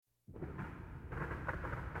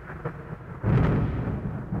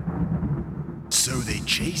They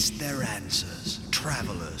chased their answers,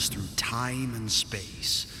 travelers through time and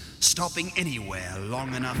space, stopping anywhere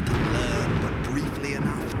long enough to learn, but briefly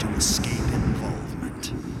enough to escape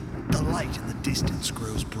involvement. The light in the distance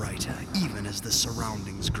grows brighter, even as the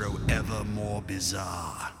surroundings grow ever more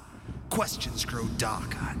bizarre. Questions grow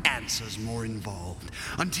darker, answers more involved,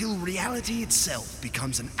 until reality itself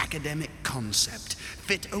becomes an academic concept,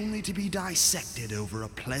 fit only to be dissected over a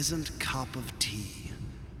pleasant cup of tea.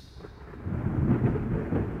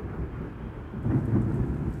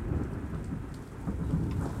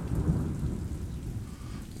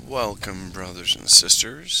 Welcome, brothers and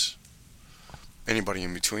sisters, anybody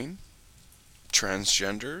in between,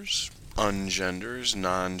 transgenders, ungenders,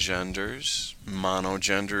 non-genders,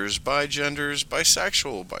 monogenders, bigenders,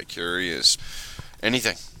 bisexual, bicurious,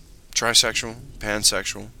 anything, trisexual,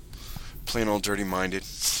 pansexual, plain old dirty-minded.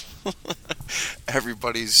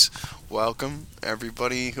 Everybody's welcome,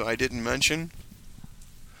 everybody who I didn't mention.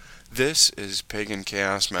 This is Pagan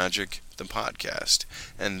Chaos Magic, the podcast,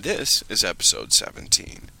 and this is episode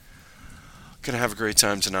 17. Gonna have a great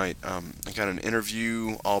time tonight. I got an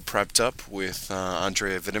interview all prepped up with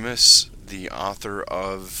Andrea Vitimus, the author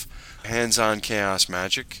of Hands-On Chaos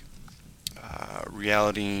Magic,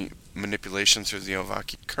 Reality Manipulation Through the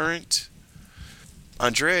Ovaki Current.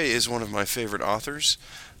 Andrea is one of my favorite authors,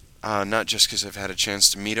 not just because I've had a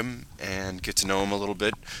chance to meet him and get to know him a little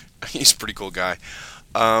bit. He's a pretty cool guy.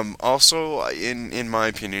 Also, in my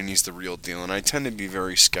opinion, he's the real deal, and I tend to be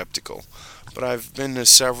very skeptical. But I've been to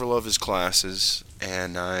several of his classes,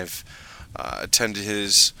 and I've attended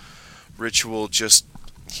his ritual just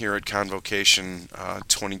here at Convocation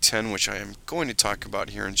 2010, which I am going to talk about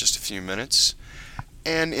here in just a few minutes.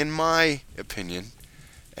 And in my opinion,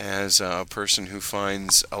 as a person who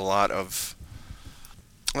finds a lot of,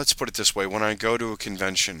 let's put it this way, when I go to a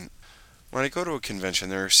convention,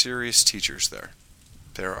 there are serious teachers there.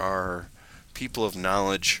 There are people of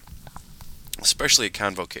knowledge, especially at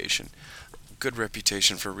Convocation. Good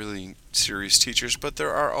reputation for really serious teachers, but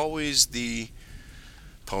there are always the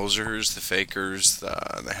posers, the fakers,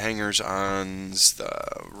 the hangers-ons, the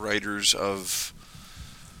writers of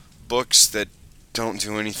books that don't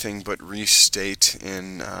do anything but restate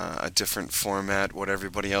in a different format what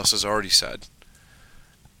everybody else has already said.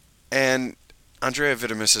 And Andrea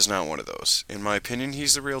Vitimus is not one of those. In my opinion,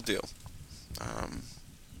 he's the real deal.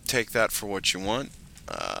 Take that for what you want.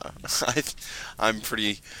 I'm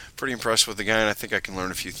pretty impressed with the guy, and I think I can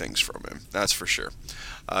learn a few things from him. That's for sure.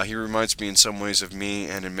 He reminds me in some ways of me,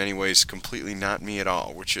 and in many ways completely not me at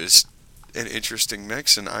all, which is an interesting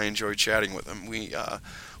mix, and I enjoyed chatting with him. We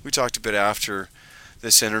talked a bit after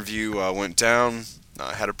this interview went down.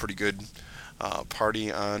 Had a pretty good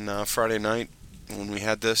party on Friday night when we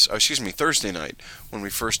had this. Thursday night when we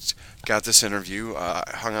first got this interview.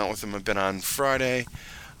 Hung out with him a bit on Friday.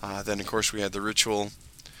 Then, of course, we had the ritual,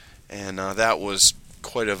 and that was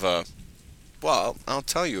quite of a, well, I'll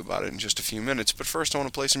tell you about it in just a few minutes, but first I want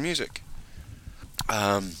to play some music.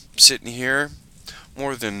 Sitting here,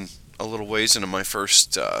 more than a little ways into my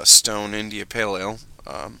first Stone India Pale Ale.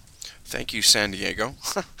 Thank you, San Diego.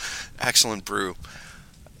 Excellent brew.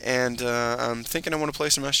 And I'm thinking I want to play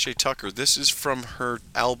some S.J. Tucker. This is from her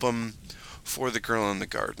album, For the Girl in the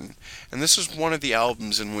Garden. And this is one of the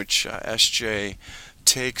albums in which S.J.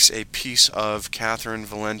 takes a piece of Catherynne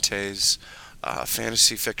Valente's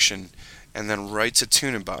fantasy fiction and then writes a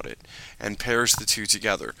tune about it and pairs the two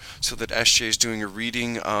together so that S.J. is doing a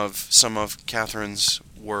reading of some of Catherynne's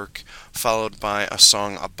work followed by a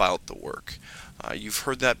song about the work. You've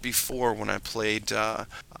heard that before when I played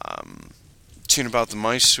tune about the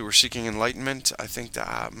mice who were seeking enlightenment. I think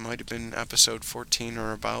that might have been episode 14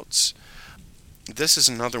 or abouts. This is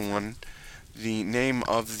another one. The name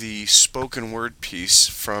of the spoken word piece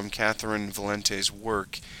from Catherynne Valente's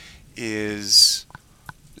work is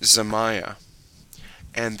Zamaya,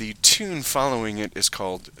 and the tune following it is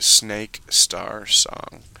called Snake Star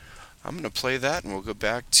Song. I'm going to play that, and we'll go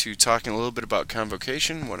back to talking a little bit about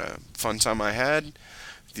Convocation, what a fun time I had,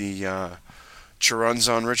 the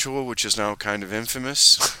Charanzon ritual, which is now kind of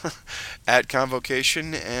infamous at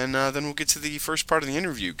Convocation, and then we'll get to the first part of the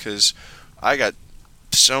interview, because I got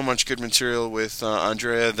so much good material with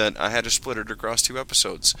Andrea that I had to split it across 2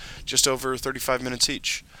 episodes, just over 35 minutes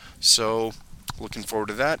each. So, looking forward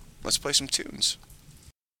to that. Let's play some tunes.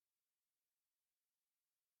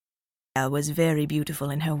 Was very beautiful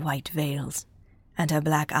in her white veils, and her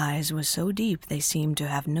black eyes were so deep they seemed to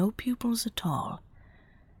have no pupils at all.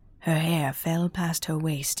 Her hair fell past her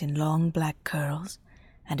waist in long black curls,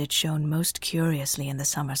 and it shone most curiously in the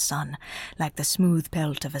summer sun, like the smooth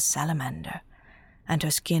pelt of a salamander, and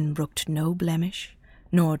her skin brooked no blemish,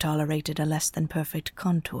 nor tolerated a less than perfect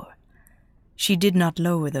contour. She did not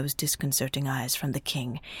lower those disconcerting eyes from the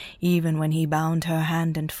king, even when he bound her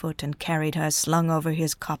hand and foot and carried her slung over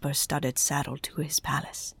his copper-studded saddle to his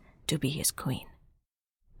palace, to be his queen.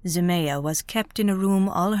 Zemaya was kept in a room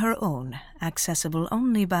all her own, accessible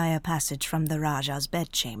only by a passage from the Raja's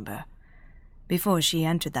bedchamber. Before she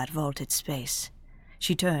entered that vaulted space,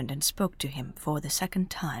 she turned and spoke to him for the second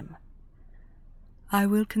time. "I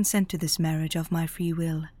will consent to this marriage of my free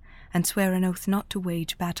will, and swear an oath not to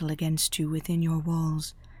wage battle against you within your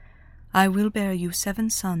walls. I will bear you 7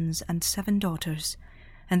 sons and 7 daughters,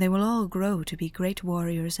 and they will all grow to be great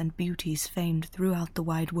warriors and beauties famed throughout the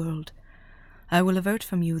wide world. I will avert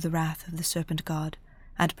from you the wrath of the serpent god,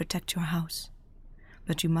 and protect your house.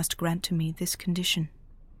 But you must grant to me this condition."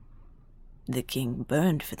 The king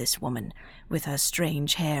burned for this woman, with her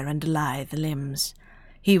strange hair and lithe limbs.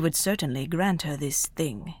 He would certainly grant her this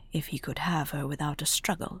thing, if he could have her without a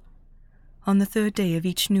struggle. "On the 3rd day of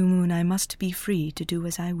each new moon I must be free to do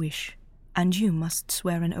as I wish, and you must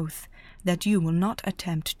swear an oath that you will not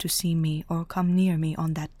attempt to see me or come near me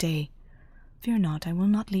on that day. Fear not, I will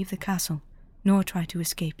not leave the castle, nor try to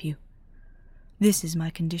escape you. This is my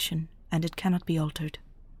condition, and it cannot be altered."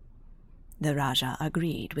 The Raja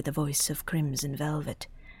agreed with a voice of crimson velvet,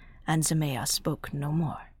 and Zemaya spoke no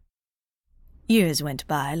more. Years went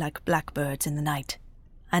by like blackbirds in the night,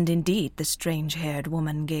 and indeed the strange-haired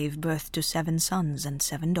woman gave birth to 7 sons and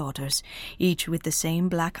 7 daughters, each with the same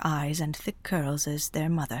black eyes and thick curls as their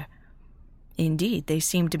mother. Indeed, they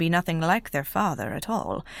seemed to be nothing like their father at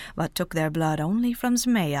all, but took their blood only from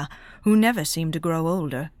Zemaya, who never seemed to grow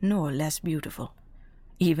older nor less beautiful.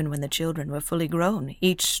 Even when the children were fully grown,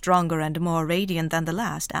 each stronger and more radiant than the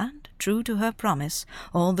last, and, true to her promise,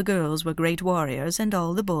 all the girls were great warriors and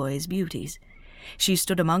all the boys beauties. She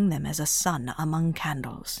stood among them as a sun among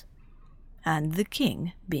candles. And the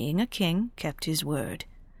king, being a king, kept his word.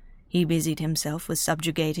 He busied himself with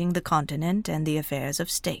subjugating the continent and the affairs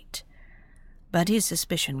of state. But his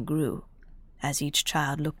suspicion grew, as each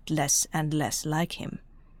child looked less and less like him,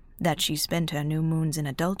 that she spent her new moons in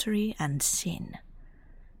adultery and sin.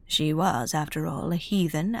 She was, after all, a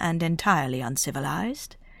heathen and entirely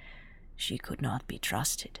uncivilized. She could not be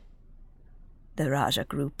trusted. The Raja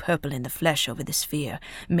grew purple in the flesh over this fear,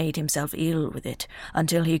 made himself ill with it,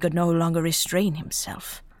 until he could no longer restrain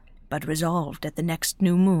himself, but resolved at the next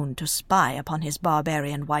new moon to spy upon his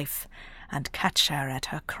barbarian wife, and catch her at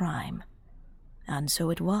her crime. And so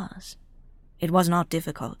it was. It was not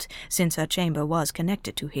difficult, since her chamber was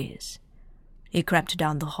connected to his. He crept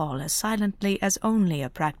down the hall as silently as only a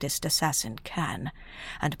practiced assassin can,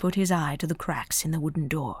 and put his eye to the cracks in the wooden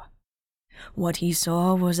door. What he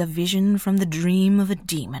saw was a vision from the dream of a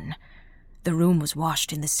demon. The room was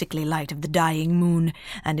washed in the sickly light of the dying moon,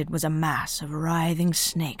 and it was a mass of writhing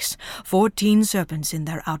snakes, 14 serpents in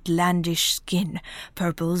their outlandish skin,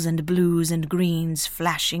 purples and blues and greens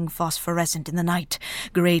flashing phosphorescent in the night,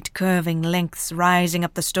 great curving lengths rising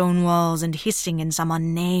up the stone walls and hissing in some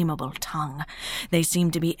unnameable tongue. They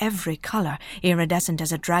seemed to be every color, iridescent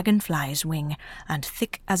as a dragonfly's wing, and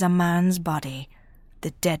thick as a man's body.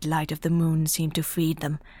 The dead light of the moon seemed to feed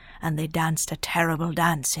them, and they danced a terrible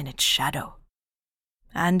dance in its shadow.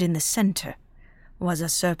 And in the center was a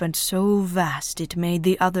serpent so vast it made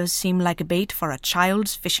the others seem like bait for a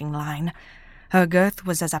child's fishing line. Her girth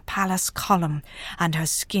was as a palace column, and her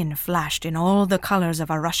skin flashed in all the colors of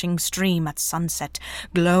a rushing stream at sunset,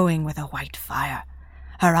 glowing with a white fire.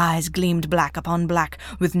 Her eyes gleamed black upon black,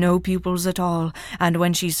 with no pupils at all, and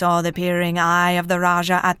when she saw the peering eye of the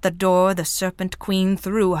Raja at the door, the serpent queen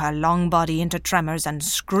threw her long body into tremors and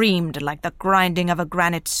screamed like the grinding of a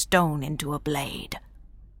granite stone into a blade.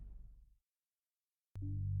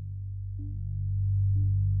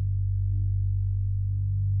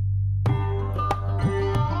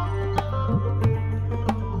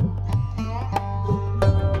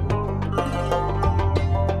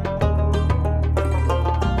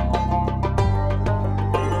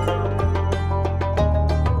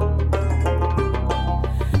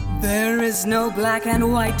 There is no black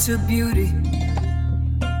and white to beauty.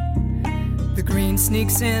 The green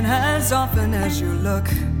sneaks in as often as you look.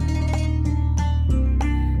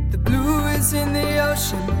 The blue is in the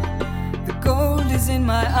ocean. The gold is in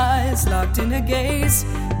my eyes, locked in a gaze.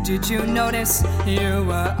 Did you notice you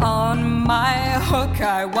were on my hook?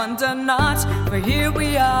 I wonder not, for here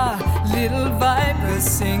we are. Little vipers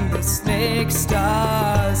sing the snake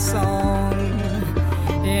star song.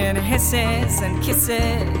 In hisses and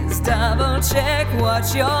kisses, double check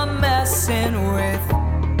what you're messing with,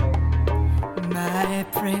 my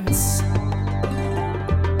prince.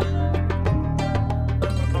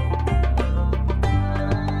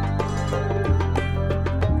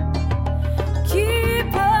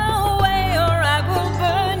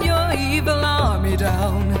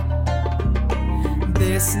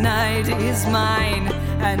 night is mine,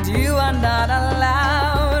 and you are not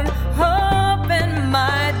allowed. Open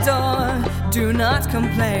my door, do not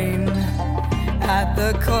complain at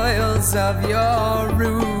the coils of your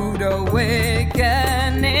rude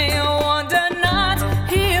awakening. Wonder not,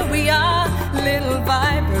 here we are, little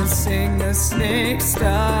vipers sing a snake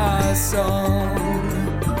star song.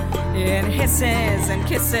 In hisses and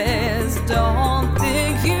kisses, don't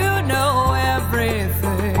think you know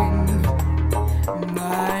everything,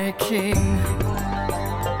 my king.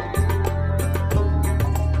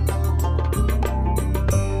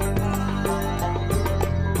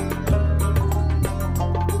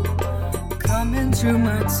 Come into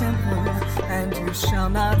my temple, and you shall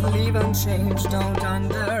not leave unchanged. Don't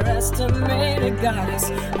underestimate a goddess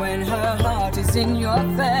when her heart is in your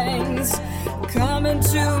fangs. Come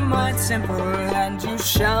into my temple, and you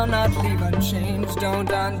shall not leave unchanged. Don't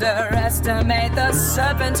underestimate the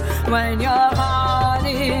serpent when your heart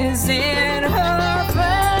is in her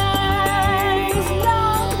fangs. No,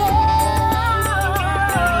 no.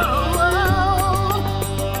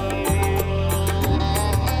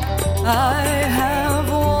 I have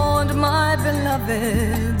warned my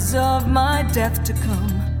beloveds of my death to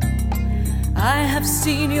come. I have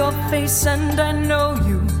seen your face and I know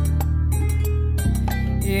you.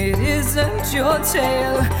 It isn't your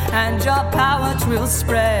tale and your power 'twill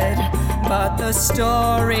spread, but the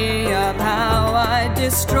story of how I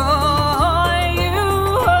destroy you.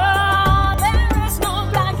 Oh, there is no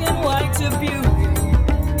black and white to beauty.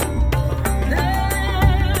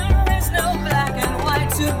 There is no black and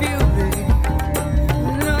white to beauty.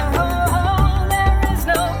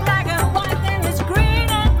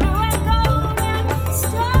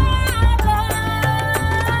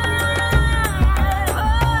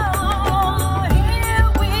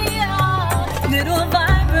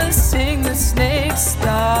 Snake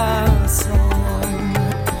star song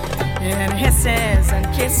in hisses and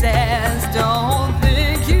kisses. Don't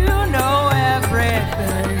think you know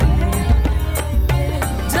everything.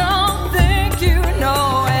 Don't think you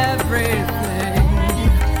know everything.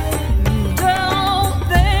 Don't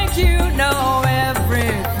think you know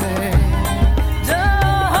everything.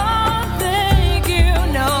 Don't think you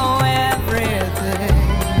know everything.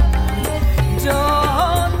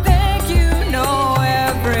 Don't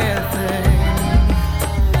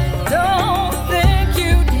think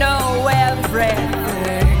you know everything.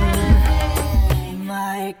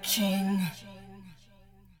 King.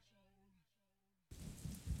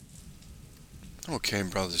 Okay,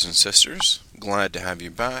 brothers and sisters, glad to have you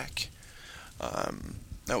back.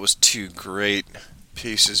 That was two great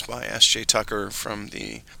pieces by S.J. Tucker from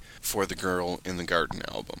the For the Girl in the Garden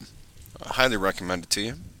album. Highly recommend it to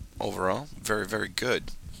you. Overall, very, very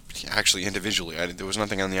good. Actually, individually, there was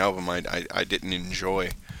nothing on the album I didn't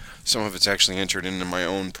enjoy. Some of it's actually entered into my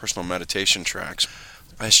own personal meditation tracks.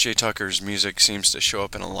 S.J. Tucker's music seems to show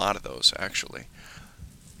up in a lot of those, actually.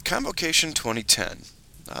 Convocation 2010.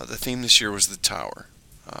 The theme this year was the Tower.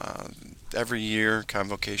 Every year,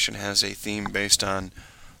 Convocation has a theme based on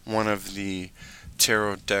one of the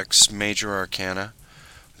tarot deck's major arcana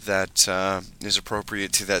that is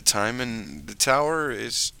appropriate to that time, and the Tower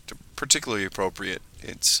is particularly appropriate.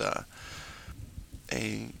 It's a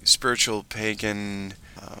spiritual pagan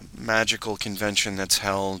magical convention that's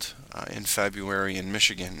held in February in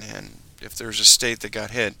Michigan, and if there's a state that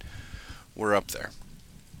got hit, we're up there.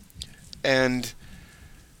 And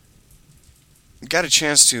got a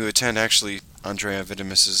chance to attend actually Andrea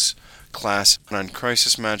Vitimus's class on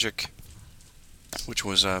crisis magic, which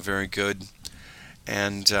was very good,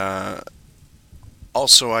 and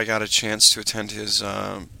also I got a chance to attend his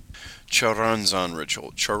Charanzon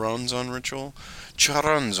ritual.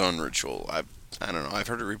 I don't know, I've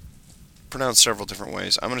heard it pronounced several different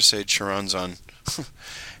ways. I'm going to say Charanzon,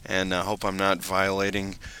 and hope I'm not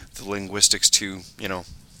violating the linguistics too,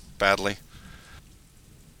 badly.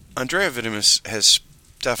 Andrea Vitimus has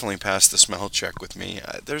definitely passed the smell check with me.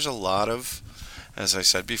 There's a lot of, as I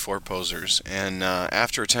said before, posers, and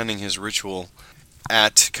after attending his ritual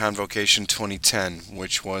at Convocation 2010,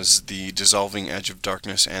 which was the Dissolving Edge of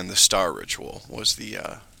Darkness and the Star Ritual was the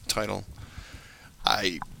title,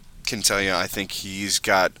 I can tell you I think he's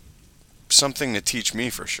got something to teach me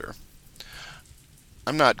for sure.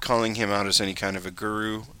 I'm not calling him out as any kind of a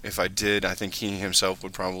guru. If I did, I think he himself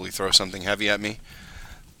would probably throw something heavy at me.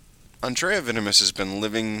 Andrea Vitimus has been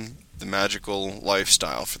living the magical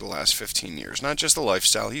lifestyle for the last 15 years. Not just the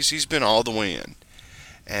lifestyle, he's been all the way in.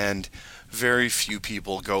 And very few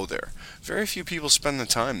people go there. Very few people spend the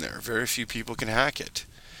time there. Very few people can hack it.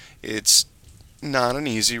 It's not an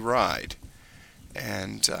easy ride.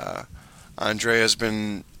 And Andrea has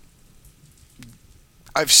been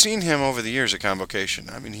I've seen him over the years at Convocation.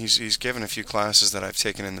 I mean, he's given a few classes that I've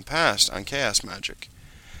taken in the past on chaos magic,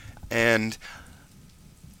 and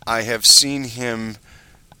I have seen him.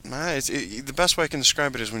 The best way I can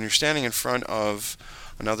describe it is when you're standing in front of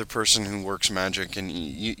another person who works magic, and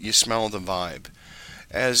you smell the vibe.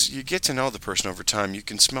 As you get to know the person over time, you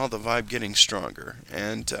can smell the vibe getting stronger.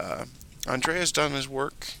 And Andrea's done his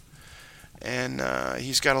work, and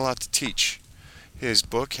he's got a lot to teach. His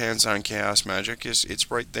book, Hands-on Chaos Magic,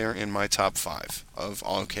 it's right there in my top 5 of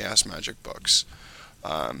all chaos magic books.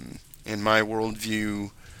 In my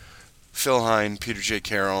worldview, Phil Hine, Peter J.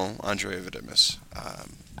 Carroll, Andrea Vidimus.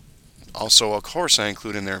 Also, of course, I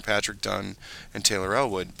include in there Patrick Dunn and Taylor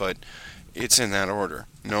Elwood, but it's in that order.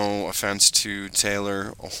 No offense to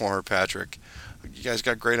Taylor or Patrick. You guys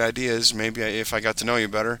got great ideas. Maybe if I got to know you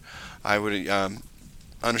better, I would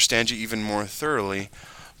understand you even more thoroughly.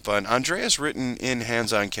 But Andrea's written in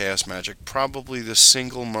Hands-on Chaos Magic probably the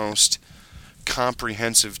single most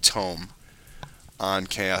comprehensive tome on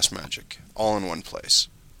chaos magic, all in one place.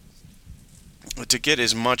 To get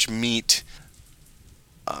as much meat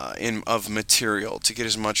of material, to get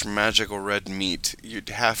as much magical red meat, you'd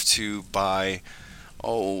have to buy,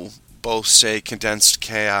 both, say, Condensed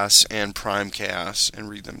Chaos and Prime Chaos and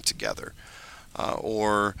read them together.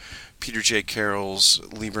 Or Peter J. Carroll's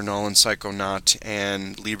Liber Null and Psychonaut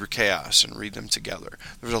and Liber Chaos and read them together.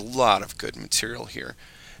 There's a lot of good material here,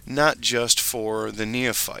 not just for the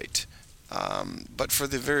neophyte, but for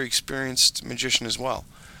the very experienced magician as well.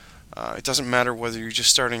 It doesn't matter whether you're just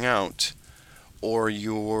starting out or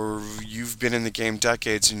you've been in the game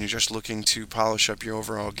decades and you're just looking to polish up your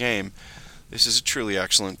overall game. This is a truly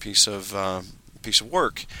excellent piece of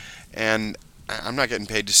work, and I'm not getting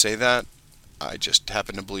paid to say that. I just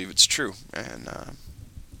happen to believe it's true, and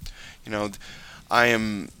I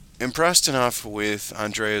am impressed enough with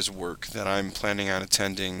Andrea's work that I'm planning on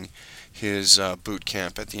attending his boot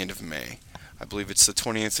camp at the end of May. I believe it's the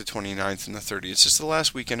 20th, the 29th, and the 30th. It's just the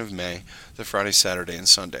last weekend of May, the Friday, Saturday, and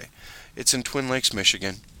Sunday. It's in Twin Lakes,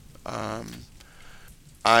 Michigan.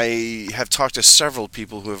 I have talked to several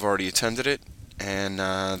people who have already attended it, and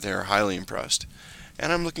they're highly impressed.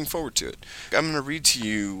 And I'm looking forward to it. I'm going to read to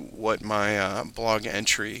you what my blog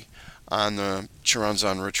entry on the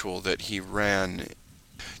Chironzon ritual that he ran,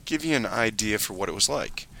 give you an idea for what it was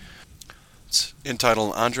like. It's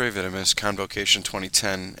entitled Andre Vidimus, Convocation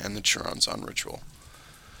 2010, and the Chironzon ritual.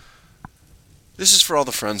 This is for all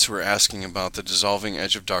the friends who are asking about the Dissolving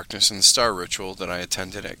Edge of Darkness and the Star ritual that I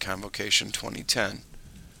attended at Convocation 2010.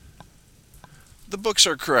 The books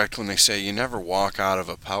are correct when they say you never walk out of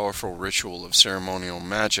a powerful ritual of ceremonial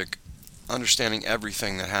magic understanding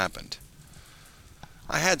everything that happened.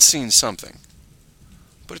 I had seen something,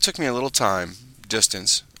 but it took me a little time,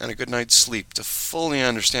 distance, and a good night's sleep to fully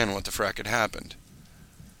understand what the frack had happened.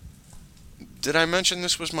 Did I mention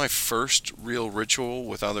this was my first real ritual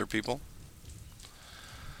with other people?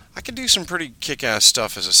 I could do some pretty kick-ass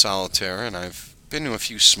stuff as a solitaire, and I've been to a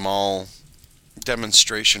few small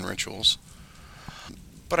demonstration rituals,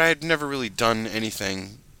 but I had never really done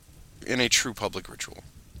anything in a true public ritual.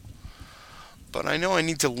 But I know I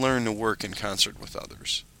need to learn to work in concert with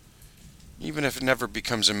others. Even if it never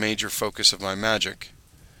becomes a major focus of my magic,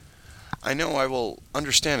 I know I will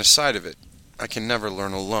understand a side of it I can never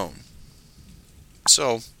learn alone.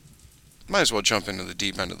 So, might as well jump into the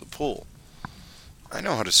deep end of the pool. I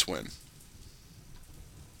know how to swim.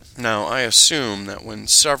 Now, I assume that when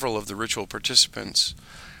several of the ritual participants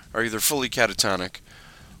are either fully catatonic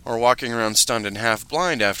or walking around stunned and half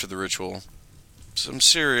blind after the ritual, some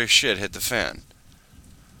serious shit hit the fan.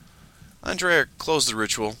 Andrea closed the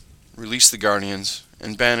ritual, released the guardians,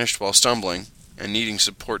 and banished while stumbling and needing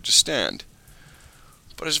support to stand.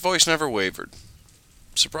 But his voice never wavered.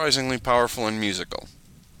 Surprisingly powerful and musical.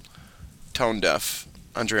 Tone deaf,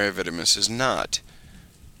 Andrea Vidimus is not.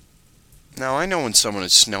 Now, I know when someone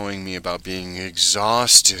is snowing me about being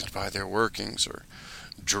exhausted by their workings or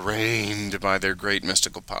drained by their great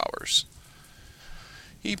mystical powers.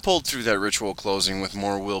 He pulled through that ritual closing with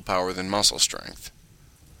more willpower than muscle strength.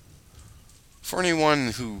 For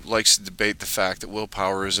anyone who likes to debate the fact that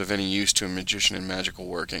willpower is of any use to a magician in magical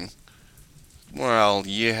working, well,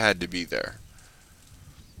 you had to be there.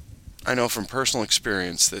 I know from personal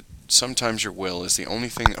experience that sometimes your will is the only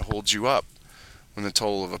thing that holds you up when the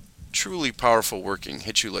toll of a truly powerful working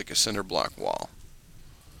hits you like a cinder block wall.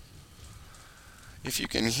 If you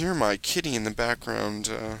can hear my kitty in the background,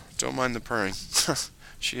 don't mind the purring.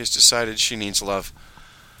 She has decided she needs love.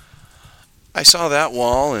 I saw that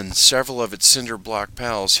wall and several of its cinder block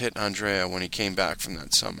pals hit Andrea when he came back from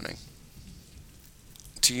that summoning.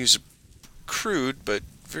 To use a crude but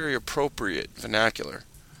very appropriate vernacular.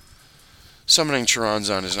 Summoning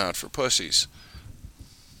Choronzon is not for pussies.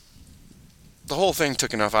 The whole thing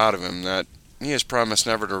took enough out of him that he has promised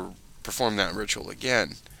never to perform that ritual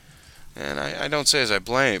again. And I don't say as I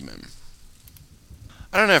blame him.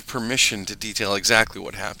 I don't have permission to detail exactly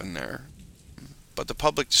what happened there, but the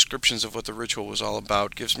public descriptions of what the ritual was all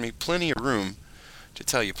about gives me plenty of room to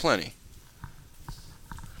tell you plenty.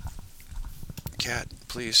 Cat,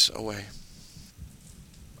 please, away.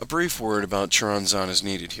 A brief word about Choronzon is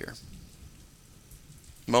needed here.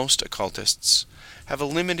 Most occultists have a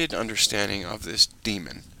limited understanding of this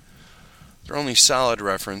demon. Their only solid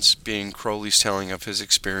reference being Crowley's telling of his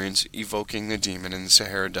experience evoking the demon in the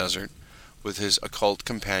Sahara Desert with his occult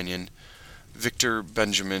companion, Victor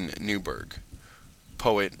Benjamin Newberg,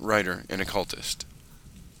 poet, writer, and occultist.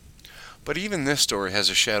 But even this story has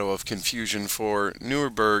a shadow of confusion, for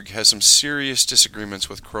Newberg has some serious disagreements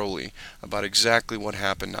with Crowley about exactly what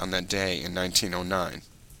happened on that day in 1909.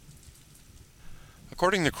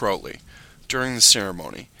 According to Crowley, during the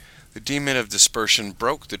ceremony, the demon of dispersion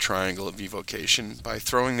broke the triangle of evocation by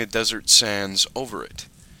throwing the desert sands over it,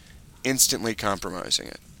 instantly compromising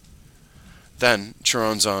it. Then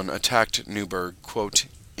Choronzon attacked Newberg, quote,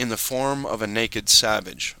 in the form of a naked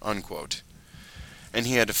savage, unquote, and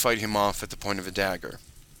he had to fight him off at the point of a dagger.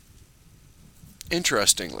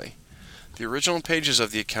 Interestingly, the original pages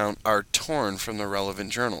of the account are torn from the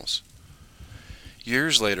relevant journals.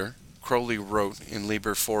 Years later, Crowley wrote in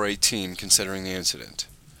Liber 418 considering the incident,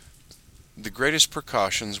 "The greatest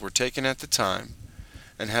precautions were taken at the time,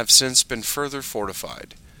 and have since been further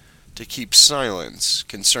fortified, to keep silence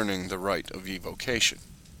concerning the rite of evocation."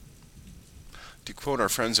 To quote our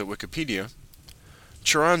friends at Wikipedia,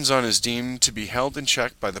 Choronzon is deemed to be held in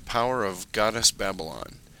check by the power of goddess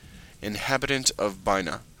Babylon, inhabitant of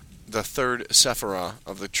Bina, the third Sephirah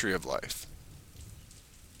of the Tree of Life.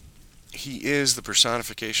 He is the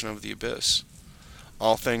personification of the abyss,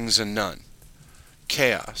 all things and none,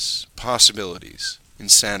 chaos, possibilities,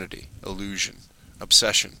 insanity, illusion,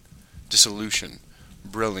 obsession, dissolution,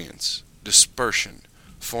 brilliance, dispersion,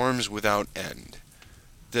 forms without end.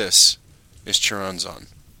 This is Choronzon.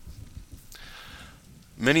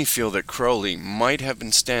 Many feel that Crowley might have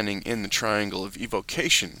been standing in the triangle of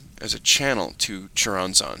evocation as a channel to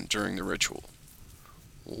Choronzon during the ritual.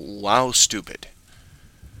 Wow, stupid.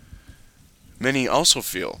 Many also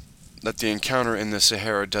feel that the encounter in the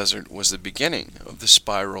Sahara Desert was the beginning of the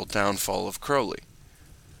spiral downfall of Crowley.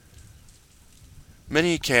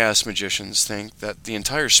 Many chaos magicians think that the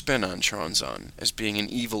entire spin on Choronzon as being an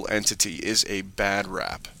evil entity is a bad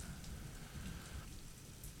rap.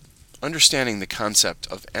 Understanding the concept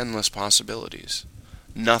of endless possibilities,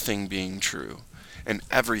 nothing being true, and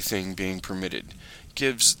everything being permitted,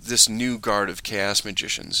 gives this new guard of chaos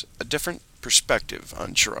magicians a different perspective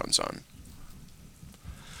on Choronzon.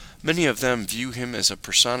 Many of them view him as a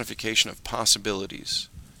personification of possibilities,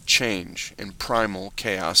 change, and primal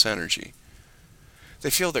chaos energy. They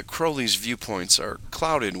feel that Crowley's viewpoints are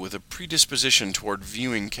clouded with a predisposition toward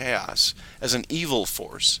viewing chaos as an evil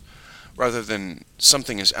force, rather than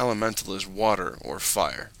something as elemental as water or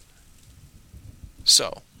fire.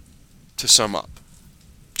 So, to sum up,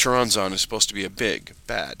 Choronzon is supposed to be a big,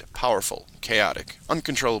 bad, powerful, chaotic,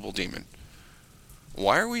 uncontrollable demon.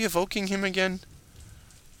 Why are we evoking him again?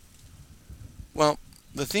 Well,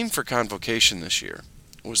 the theme for Convocation this year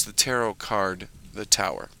was the tarot card, the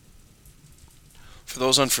Tower. For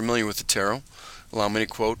those unfamiliar with the tarot, allow me to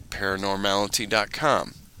quote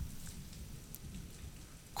paranormality.com.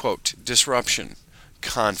 Quote, disruption,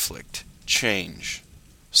 conflict, change,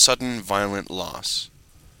 sudden violent loss,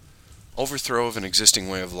 overthrow of an existing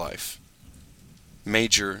way of life,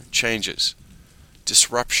 major changes,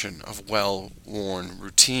 disruption of well-worn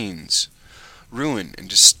routines, ruin and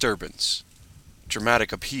disturbance,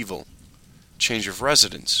 dramatic upheaval, change of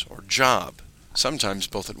residence or job, sometimes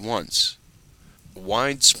both at once,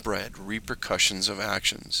 widespread repercussions of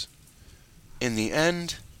actions. In the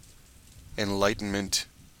end, enlightenment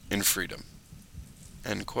and freedom.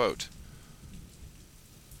 End quote.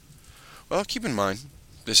 Well, keep in mind,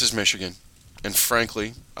 this is Michigan, and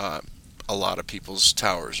frankly, a lot of people's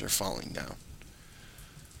towers are falling down.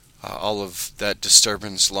 All of that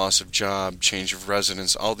disturbance, loss of job, change of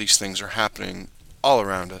residence, all these things are happening all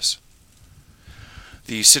around us.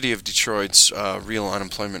 The city of Detroit's real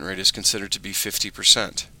unemployment rate is considered to be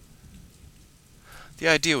 50%. The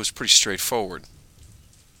idea was pretty straightforward.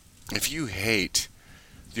 If you hate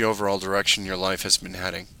the overall direction your life has been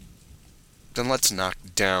heading, then let's knock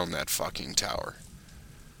down that fucking tower.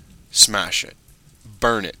 Smash it.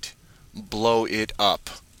 Burn it. Blow it up.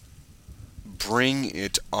 Bring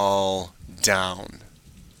it all down.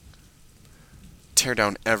 tear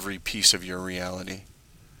down every piece of your reality.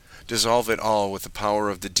 Dissolve it all with the power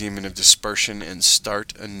of the demon of dispersion and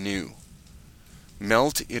start anew.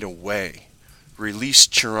 Melt it away. Release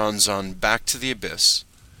Chironzon back to the abyss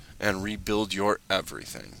and rebuild your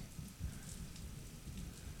everything.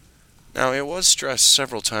 Now, it was stressed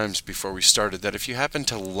several times before we started that if you happen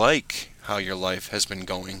to like how your life has been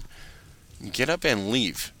going, get up and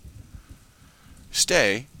leave.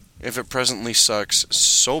 Stay if it presently sucks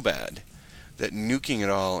so bad that nuking it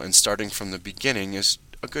all and starting from the beginning is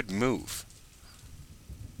a good move.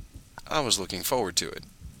 I was looking forward to it.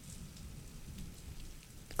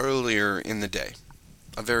 Earlier in the day,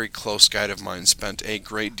 a very close guide of mine spent a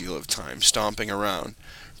great deal of time stomping around,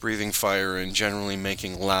 breathing fire, and generally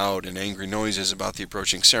making loud and angry noises about the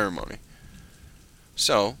approaching ceremony.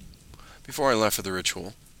 So, before I left for the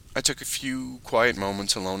ritual, I took a few quiet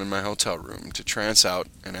moments alone in my hotel room to trance out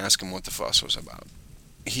and ask him what the fuss was about.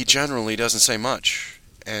 He generally doesn't say much,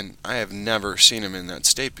 and I have never seen him in that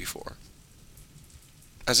state before.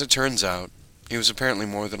 As it turns out, he was apparently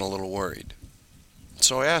more than a little worried.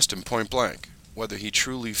 So I asked him point blank whether he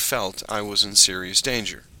truly felt I was in serious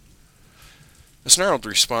danger. A snarled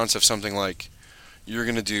response of something like, "You're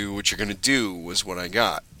going to do what you're going to do," was what I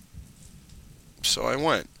got. So I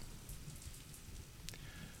went.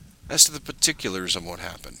 As to the particulars of what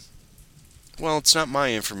happened, well, it's not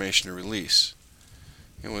my information to release.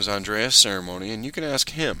 It was Andrea's ceremony, and you can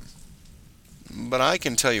ask him. But I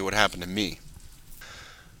can tell you what happened to me.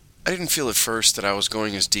 I didn't feel at first that I was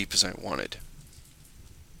going as deep as I wanted.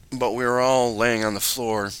 But we were all laying on the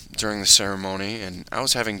floor during the ceremony, and I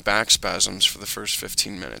was having back spasms for the first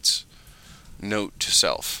 15 minutes. Note to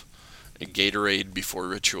self: a Gatorade before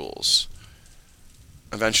rituals.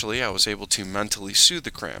 Eventually, I was able to mentally soothe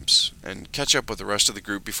the cramps and catch up with the rest of the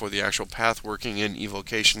group before the actual path working and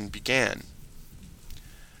evocation began.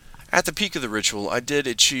 At the peak of the ritual, I did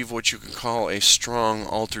achieve what you could call a strong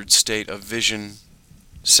altered state of vision,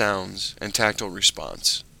 sounds, and tactile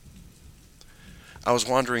response. I was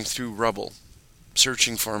wandering through rubble,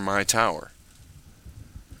 searching for my tower.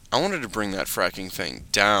 I wanted to bring that fracking thing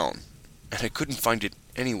down, and I couldn't find it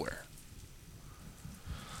anywhere.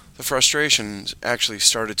 The frustrations actually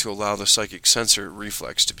started to allow the psychic sensor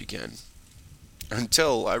reflex to begin,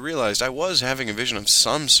 until I realized I was having a vision of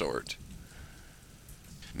some sort.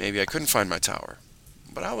 Maybe I couldn't find my tower,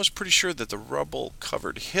 but I was pretty sure that the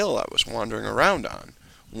rubble-covered hill I was wandering around on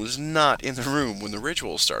was not in the room when the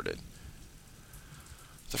ritual started.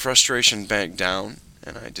 The frustration banked down,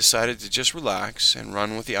 and I decided to just relax and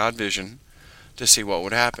run with the odd vision to see what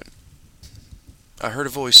would happen. I heard a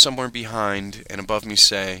voice somewhere behind and above me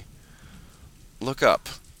say, "Look up.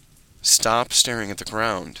 Stop staring at the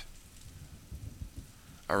ground."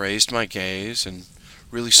 I raised my gaze and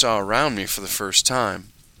really saw around me for the first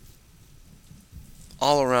time.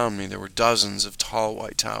 All around me there were dozens of tall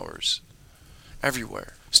white towers.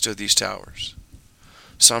 Everywhere stood these towers,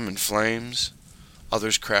 some in flames,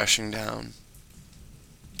 others crashing down.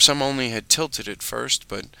 Some only had tilted at first,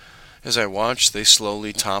 but as I watched, they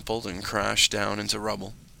slowly toppled and crashed down into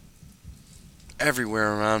rubble.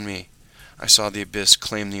 Everywhere around me, I saw the abyss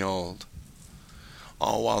claim the old,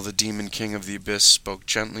 all while the demon king of the abyss spoke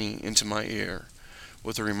gently into my ear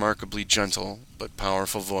with a remarkably gentle but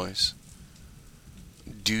powerful voice.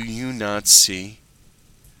 "Do you not see?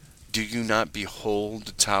 Do you not behold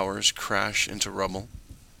the towers crash into rubble?"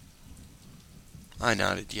 I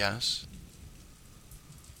nodded yes.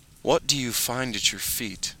 "What do you find at your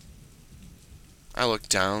feet?" I looked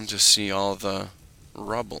down to see all the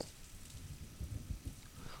rubble.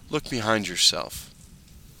 "Look behind yourself."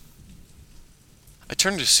 I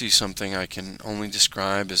turned to see something I can only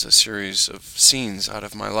describe as a series of scenes out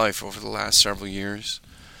of my life over the last several years,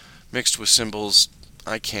 mixed with symbols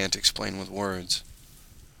I can't explain with words.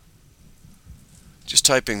 Just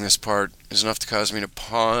typing this part is enough to cause me to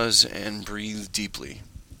pause and breathe deeply.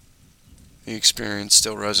 The experience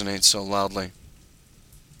still resonates so loudly.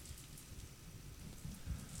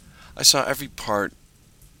 I saw every part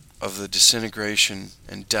of the disintegration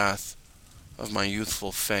and death of my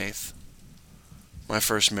youthful faith, my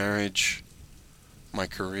first marriage, my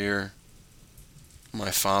career, my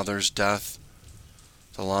father's death,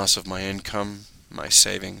 the loss of my income, my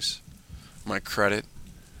savings, my credit,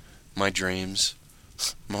 my dreams,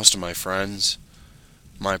 most of my friends,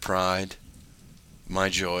 my pride, my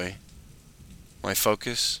joy, my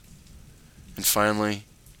focus, and finally,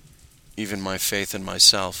 even my faith in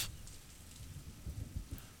myself.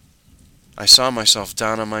 I saw myself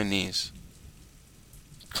down on my knees,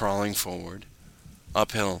 crawling forward,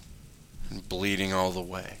 uphill, and bleeding all the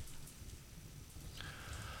way.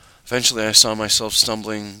 Eventually I saw myself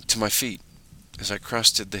stumbling to my feet, as I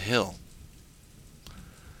crested the hill,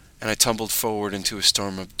 and I tumbled forward into a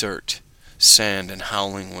storm of dirt, sand, and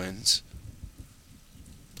howling winds.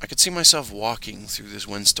 I could see myself walking through this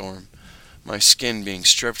windstorm, my skin being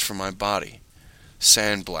stripped from my body,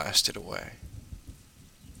 sand blasted away.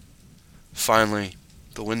 Finally,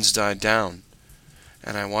 the winds died down,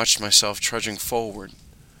 and I watched myself trudging forward,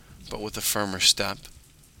 but with a firmer step.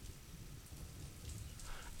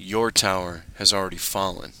 Your tower has already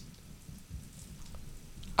fallen.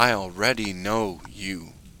 I already know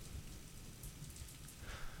you.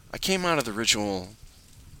 I came out of the ritual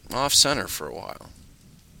off-center for a while.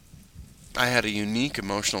 I had a unique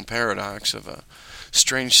emotional paradox of a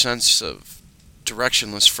strange sense of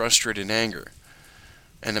directionless, frustrated anger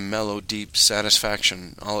and a mellow, deep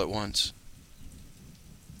satisfaction all at once.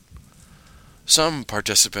 Some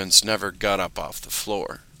participants never got up off the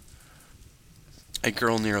floor. A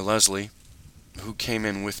girl near Leslie, who came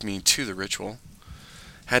in with me to the ritual,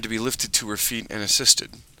 had to be lifted to her feet and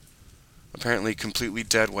assisted, apparently completely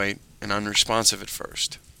dead weight and unresponsive at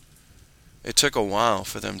first. It took a while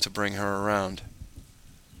for them to bring her around.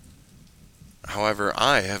 However,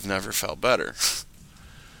 I have never felt better.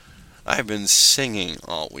 I have been singing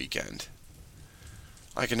all weekend.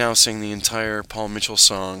 I can now sing the entire Paul Mitchell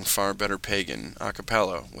song, Far Better Pagan, a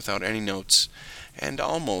cappella, without any notes, and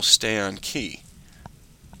almost stay on key.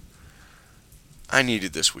 I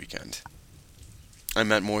needed this weekend. I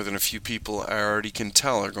met more than a few people I already can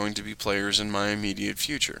tell are going to be players in my immediate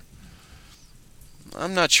future.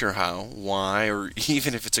 I'm not sure how, why, or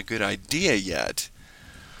even if it's a good idea yet,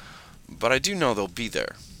 but I do know they'll be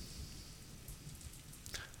there.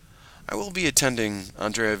 I will be attending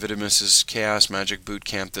Andrea Vitimus's Chaos Magic Boot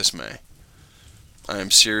Camp this May. I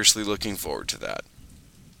am seriously looking forward to that.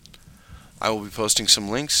 I will be posting some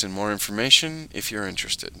links and more information if you're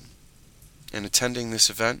interested in attending this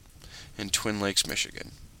event in Twin Lakes,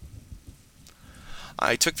 Michigan.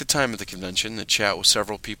 I took the time at the convention to chat with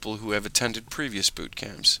several people who have attended previous boot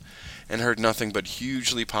camps and heard nothing but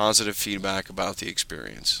hugely positive feedback about the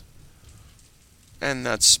experience. And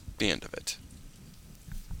that's the end of it.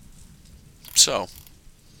 So,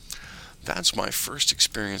 that's my first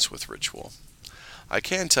experience with Ritual. I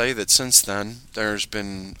can tell you that since then, there's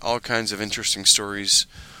been all kinds of interesting stories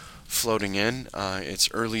floating in.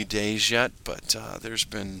 It's early days yet, but there's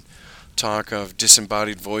been talk of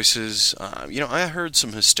disembodied voices. I heard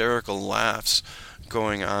some hysterical laughs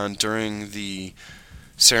going on during the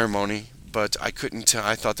ceremony, but I couldn't tell.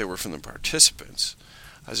 I thought they were from the participants.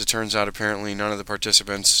 As it turns out, apparently none of the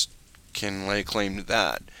participants can lay claim to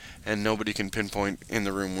that, and nobody can pinpoint in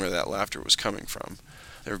the room where that laughter was coming from.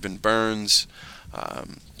 There have been burns,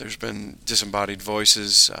 there's been disembodied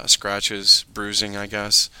voices, scratches, bruising, I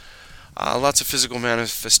guess. Lots of physical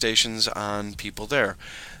manifestations on people there.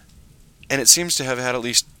 And it seems to have had, at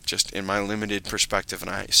least just in my limited perspective,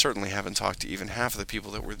 and I certainly haven't talked to even half of the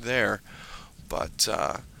people that were there, but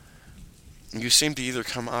you seem to either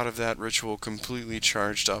come out of that ritual completely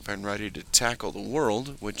charged up and ready to tackle the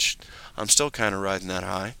world, which I'm still kind of riding that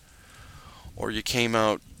high, or you came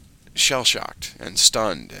out shell-shocked and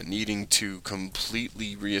stunned and needing to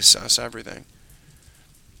completely reassess everything.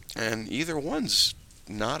 And either one's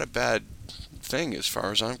not a bad thing as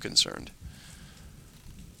far as I'm concerned.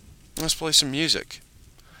 Let's play some music.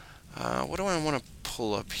 What do I want to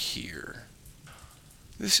pull up here?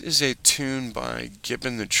 This is a tune by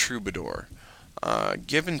Gibbon the Troubadour.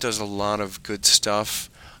 Gibbon does a lot of good stuff,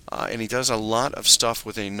 and he does a lot of stuff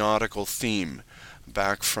with a nautical theme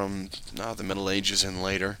back from the Middle Ages and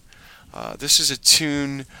later. This is a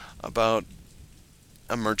tune about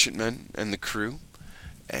a merchantman and the crew,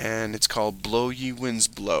 and it's called Blow Ye Winds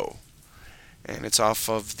Blow, and it's off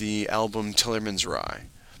of the album Tillerman's Rye.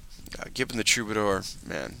 Gibbon the Troubadour,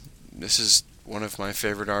 man, this is one of my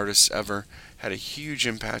favorite artists ever. Had a huge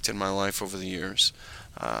impact in my life over the years.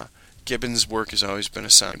 Gibbon's work has always been a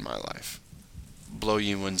sign in my life. Blow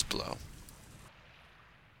Ye Winds Blow.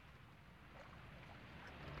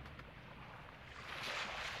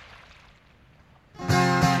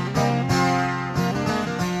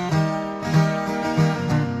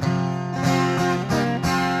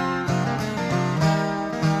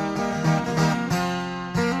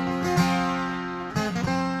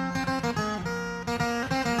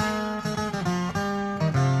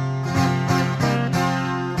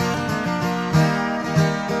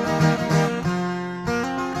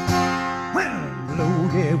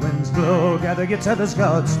 Gather your tethers,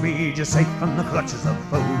 Godspeed, you're safe from the clutches of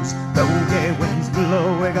foes. Blow, yeah, winds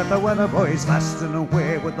blow, we got the weather boys lasting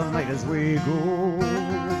away with the night as we go.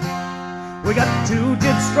 We got 2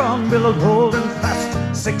 jibs strong, billowed holding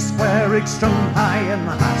fast, 6 square rigs strung high in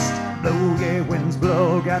the mast. Blow, ye winds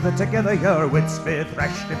blow, gather together your wits, be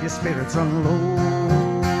thrashed if your spirits run low.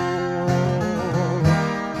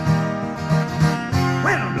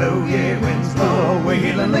 Well, blow, ye winds blow, we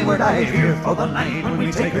heel and leeward eye here for the night when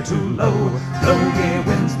we take her too low. Blow, ye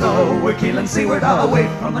winds blow, we're keeling seaward away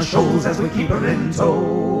from the shoals as we keep her in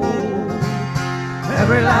tow.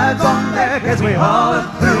 Every lad's on deck as we haul it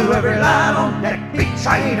through, every lad on deck be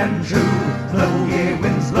tried and true. Blow, ye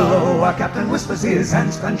winds blow, our captain whispers his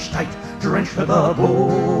hands clenched tight, drenched to the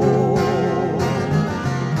bone.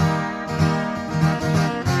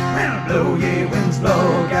 Well, blow, ye winds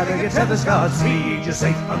blow, gather your tethers, Godspeed, you're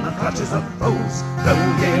safe from the clutches of foes.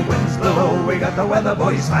 Blow, ye winds blow, we got the weather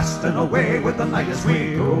boys fast and away with the night as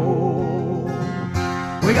we go.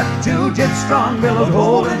 We got 2 jibs strong, billowed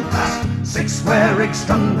holding fast, 6 square rigs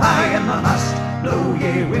strung high in the mast. Blow,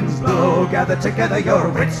 ye winds blow, gather together your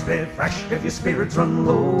wits, be fresh if your spirits run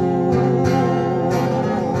low.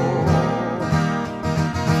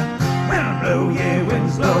 Well, blow, ye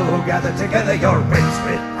winds blow, gather together your wits,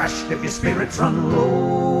 be fresh if your spirits run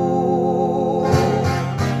low.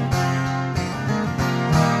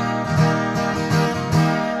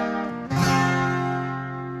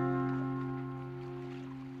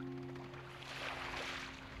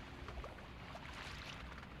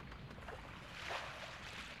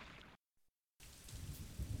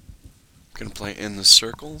 Gonna play In the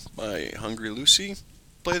Circle by Hungry Lucy,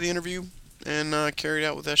 play the interview, and carry it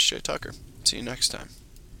out with S.J. Tucker. See you next time.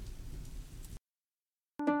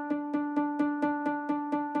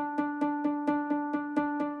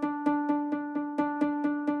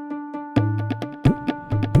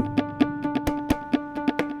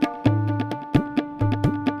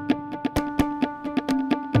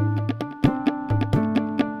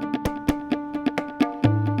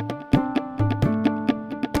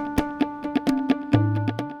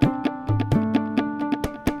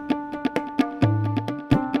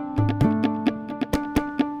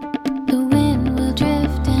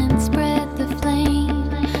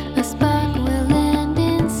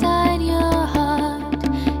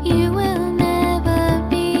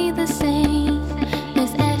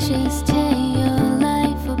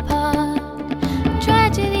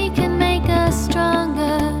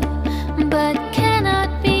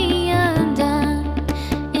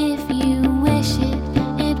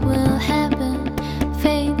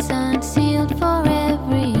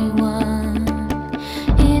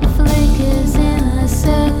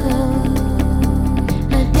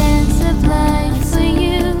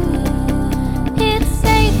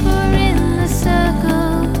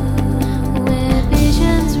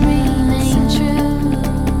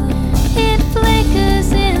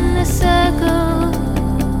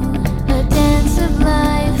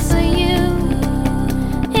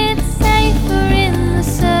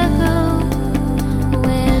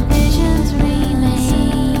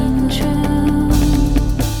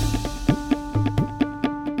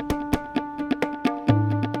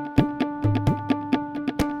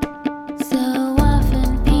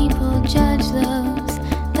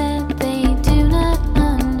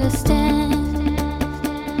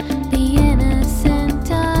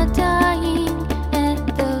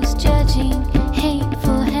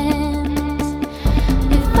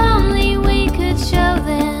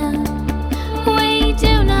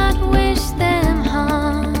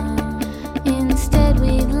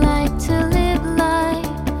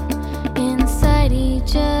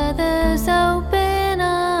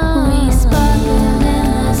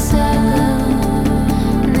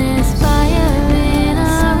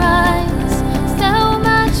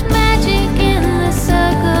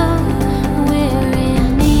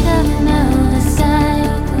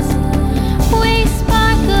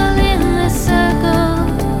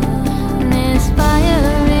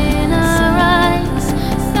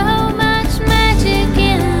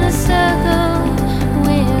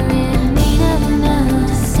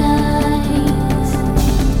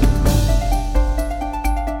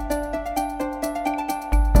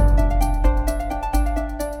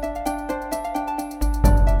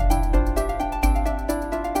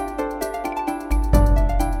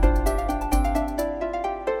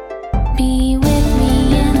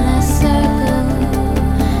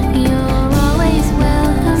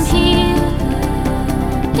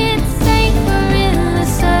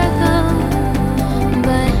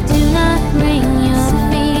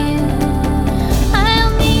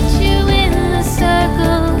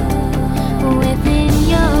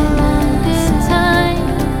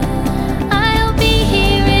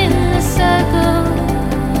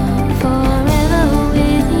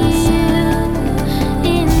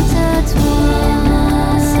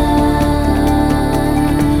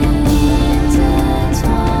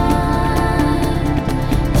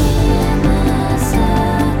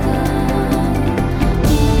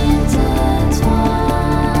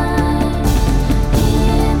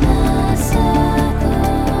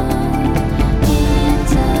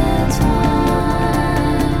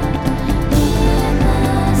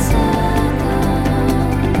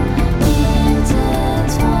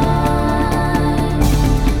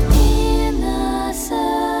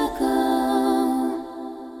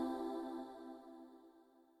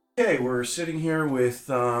 we're sitting here with,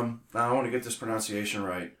 I want to get this pronunciation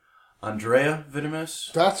right, Andrea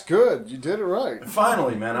Vitimus. That's good. You did it right.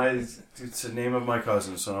 Finally, man. It's the name of my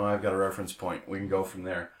cousin, so now I've got a reference point. We can go from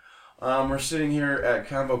there. We're sitting here at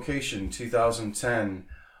Convocation 2010.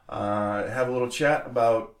 Have a little chat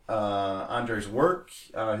about Andre's work,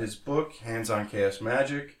 his book, Hands-on Chaos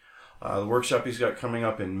Magic, the workshop he's got coming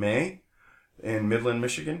up in May in Midland,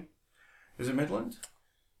 Michigan. Is it Midland?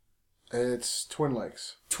 It's Twin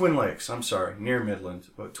Lakes. Twin Lakes, I'm sorry, near Midland.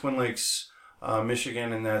 But Twin Lakes,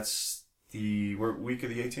 Michigan, and that's the week of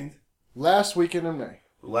the 18th? Last weekend in May.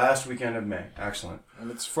 Last weekend of May. Excellent.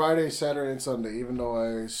 And it's Friday, Saturday, and Sunday, even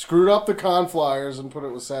though I screwed up the con flyers and put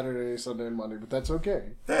it with Saturday, Sunday, and Monday. But that's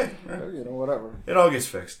okay. Hey. Whatever. It all gets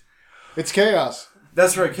fixed. It's chaos.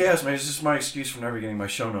 That's right, Chaos Magic. It's just my excuse for never getting my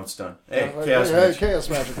show notes done. Hey, Chaos Magic. Hey, Chaos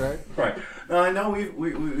Magic, right? Right. Now, I know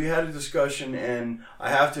we had a discussion, and I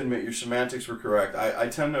have to admit your semantics were correct. I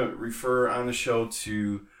tend to refer on the show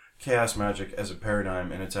to Chaos Magic as a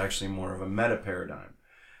paradigm, and it's actually more of a meta-paradigm,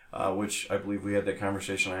 which I believe we had that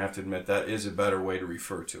conversation. I have to admit that is a better way to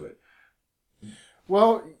refer to it.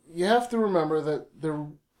 Well, you have to remember that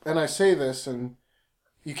and I say this, and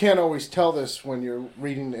you can't always tell this when you're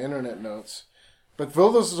reading the internet notes, but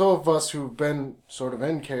for those of us who've been sort of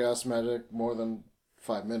in Chaos Magic more than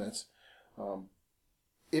 5 minutes,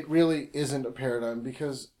 it really isn't a paradigm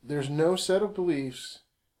because there's no set of beliefs,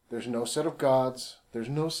 there's no set of gods, there's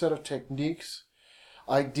no set of techniques.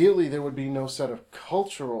 Ideally, there would be no set of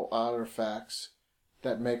cultural artifacts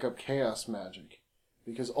that make up Chaos Magic,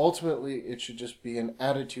 because ultimately it should just be an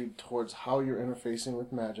attitude towards how you're interfacing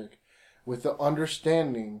with magic, with the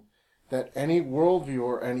understanding that any worldview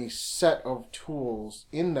or any set of tools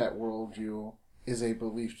in that worldview is a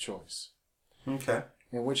belief choice. Okay.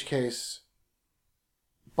 In which case,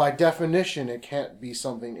 by definition, it can't be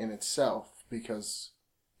something in itself, because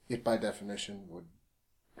it by definition would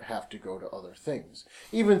have to go to other things.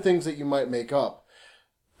 Even things that you might make up,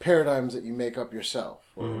 paradigms that you make up yourself,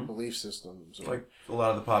 or belief systems. Or like a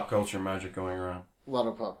lot of the pop culture magic going around. A lot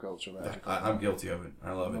of pop culture magic. I'm guilty of it.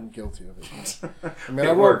 I love it. I'm guilty of it. Yeah.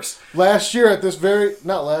 I It works. Last year at this very,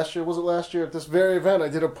 not last year, was it last year? At this very event, I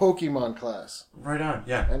did a Pokemon class. Right on,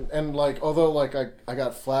 yeah. And like, although like I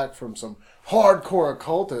got flack from some hardcore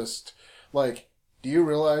occultist, like, do you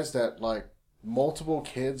realize that like multiple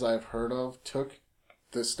kids I've heard of took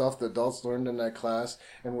the stuff the adults learned in that class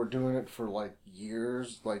and were doing it for like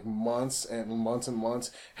years, like months and months and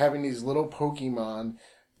months, having these little Pokemon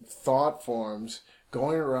thought forms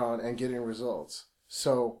going around and getting results.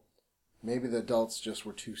 So maybe the adults just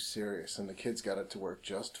were too serious and the kids got it to work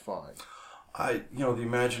just fine. The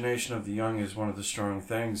imagination of the young is one of the strong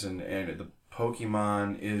things, and the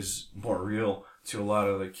Pokemon is more real to a lot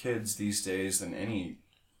of the kids these days than any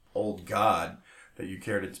old god that you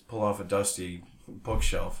care to pull off a dusty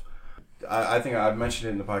bookshelf. I think I've mentioned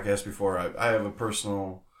it in the podcast before. I have a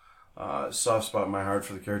personal soft spot in my heart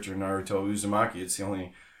for the character Naruto Uzumaki. It's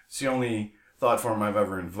the only thought form I've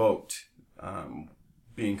ever invoked,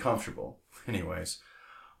 being comfortable, anyways.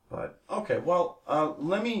 But okay, well,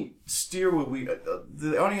 let me steer what we.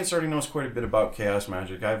 The audience already knows quite a bit about Chaos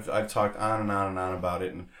Magic. I've talked on and on and on about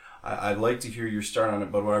it, and I'd like to hear your start on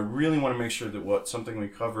it. But what I really want to make sure that something we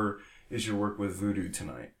cover is your work with voodoo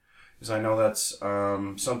tonight, because I know that's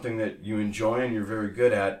something that you enjoy and you're very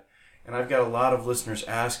good at. And I've got a lot of listeners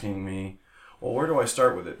asking me, well, where do I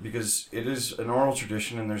start with it? Because it is an oral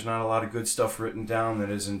tradition, and there's not a lot of good stuff written down that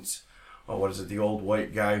isn't, the old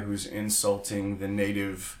white guy who's insulting the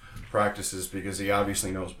native practices because he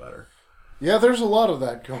obviously knows better. Yeah, there's a lot of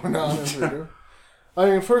that going on in voodoo. I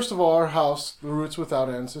mean, first of all, our house, the Roots Without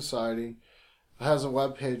End Society, has a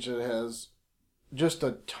webpage that has just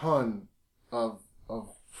a ton of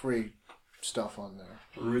free stuff on there.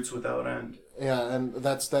 Roots Without End. Yeah, and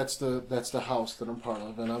that's the house that I'm part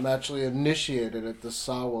of, and I'm actually initiated at the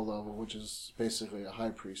Sawa level, which is basically a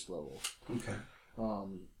high priest level. Okay.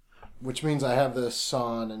 Which means I have this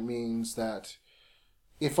san, and means that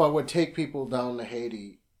if I would take people down to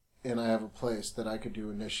Haiti, and I have a place that I could do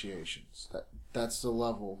initiations, that's the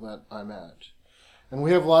level that I'm at. And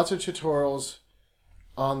we have lots of tutorials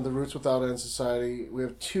on the Roots Without End Society. We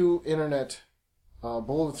have 2 internet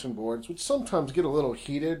bulletin boards, which sometimes get a little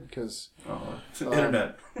heated because it's the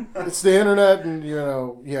internet. It's the internet,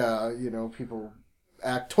 and people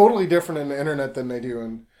act totally different in the internet than they do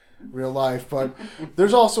in real life. But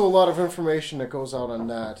there's also a lot of information that goes out on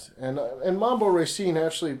that, and Mambo Racine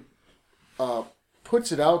actually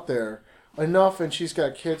puts it out there enough, and she's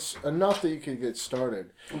got kits enough that you could get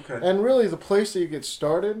started. Okay. And really, the place that you get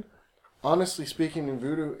started, honestly speaking, in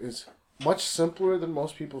voodoo is much simpler than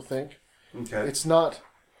most people think. Okay. It's not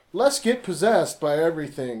let's get possessed by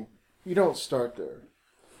everything. You don't start there.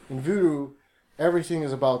 In voodoo, everything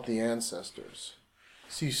is about the ancestors.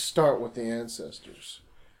 So you start with the ancestors.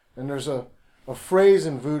 And there's a phrase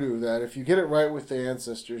in voodoo that if you get it right with the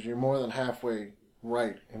ancestors, you're more than halfway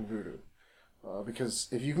right in voodoo. Because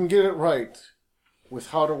if you can get it right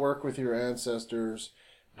with how to work with your ancestors,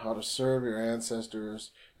 how to serve your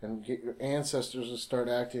ancestors, and get your ancestors to start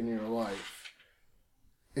acting in your life,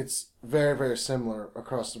 it's very, very similar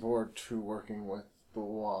across the board to working with the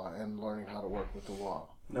law and learning how to work with the law.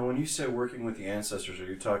 Now, when you say working with the ancestors, are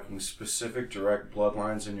you talking specific direct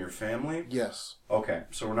bloodlines in your family? Yes. Okay,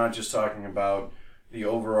 so we're not just talking about the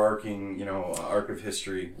overarching, arc of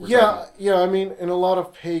history. Yeah, I mean, in a lot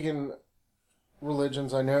of pagan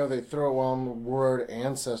religions, I know they throw on the word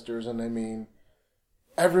ancestors, and they mean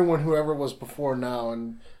everyone who ever was before now,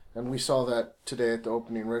 and we saw that today at the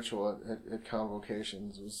opening ritual at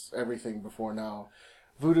convocations. It was everything before now.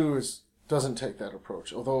 Voodoo doesn't take that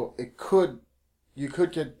approach, although you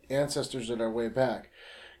could get ancestors that are way back.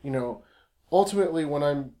 Ultimately, when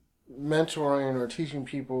I'm mentoring or teaching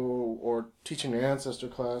people or teaching an ancestor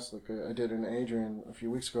class, like I did in Adrian a few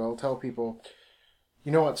weeks ago, I'll tell people,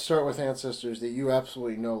 you know what, start with ancestors that you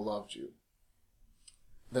absolutely know loved you,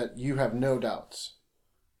 that you have no doubts.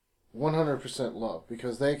 100% love,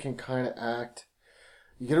 because they can kind of act.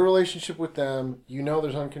 You get a relationship with them,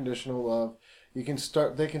 there's unconditional love. They can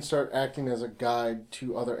start acting as a guide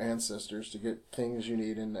to other ancestors to get things you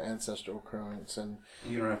need in the ancestral currents, and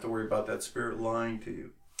you don't have to worry about that spirit lying to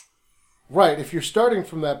you. Right, if you're starting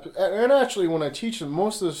from that, and actually when I teach them,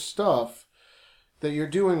 most of the stuff that you're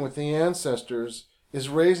doing with the ancestors is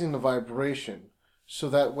raising the vibration, so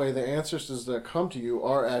that way the ancestors that come to you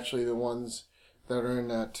are actually the ones that are in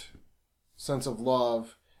that sense of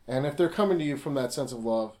love. And if they're coming to you from that sense of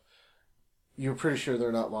love, you're pretty sure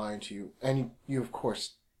they're not lying to you. And you of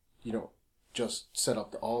course, you don't just set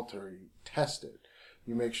up the altar, you test it.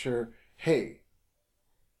 You make sure, hey,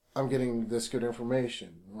 I'm getting this good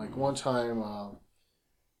information. Like one time,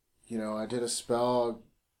 I did a spell,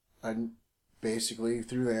 basically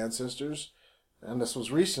through the ancestors, and this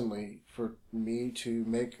was recently, for me to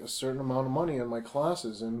make a certain amount of money in my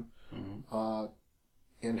classes in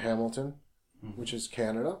Hamilton, which is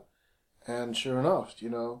Canada. And sure enough,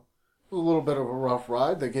 it was a little bit of a rough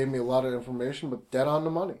ride. They gave me a lot of information, but dead on the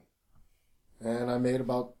money. And I made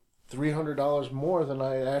about $300 more than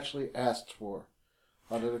I actually asked for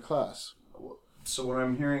out of the class. So what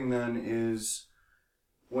I'm hearing then is,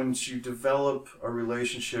 once you develop a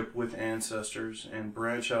relationship with ancestors and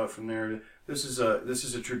branch out from there, this is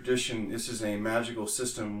a tradition. This is a magical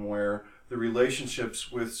system where the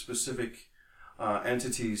relationships with specific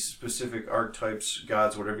entities, specific archetypes,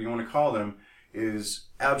 gods, whatever you want to call them, is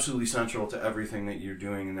absolutely central to everything that you're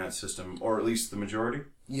doing in that system, or at least the majority?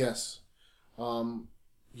 Yes.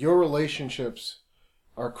 Your relationships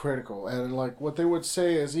are critical. And like what they would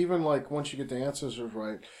say is, even like once you get the ancestors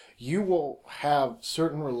right, you will have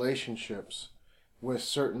certain relationships with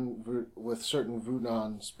certain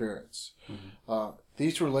Voodoo spirits. Mm-hmm.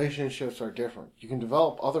 These relationships are different. You can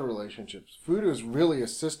develop other relationships. Voodoo is really a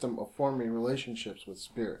system of forming relationships with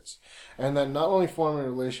spirits. And then not only forming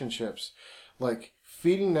relationships, like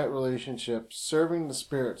feeding that relationship, serving the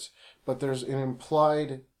spirits, but there's an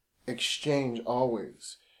implied exchange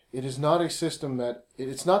always. It is not a system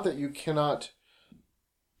it's not that you cannot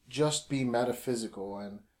just be metaphysical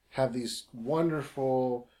and have these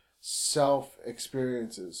wonderful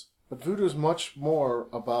self-experiences. But voodoo is much more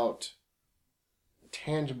about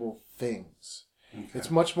tangible things. Okay.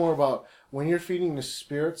 It's much more about when you're feeding the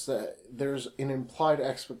spirits, that there's an implied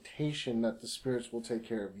expectation that the spirits will take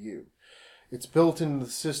care of you. It's built into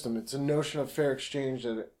the system. It's a notion of fair exchange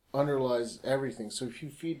that underlies everything. So if you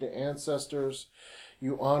feed the ancestors,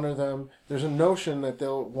 you honor them, there's a notion that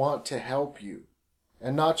they'll want to help you.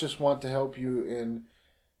 And not just want to help you in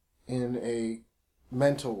a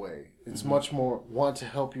mental way. It's much more want to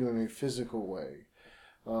help you in a physical way.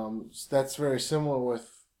 That's very similar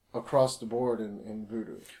with across the board in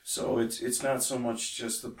voodoo. So it's not so much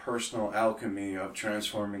just the personal alchemy of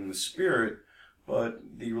transforming the spirit, but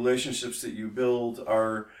the relationships that you build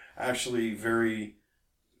are actually very,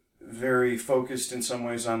 very focused in some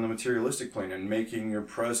ways on the materialistic plane and making your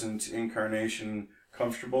present incarnation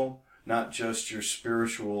comfortable, not just your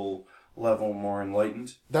spiritual level more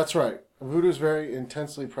enlightened. That's right. Voodoo is very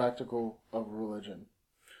intensely practical of religion.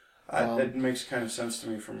 It makes kind of sense to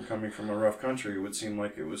me from coming from a rough country. It would seem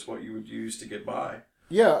like it was what you would use to get by.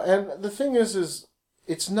 Yeah, and the thing is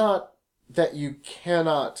it's not that you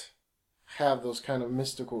cannot have those kind of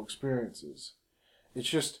mystical experiences. It's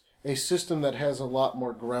just a system that has a lot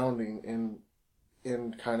more grounding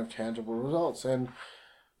in kind of tangible results. And,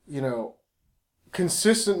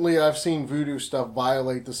 consistently I've seen voodoo stuff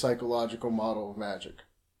violate the psychological model of magic.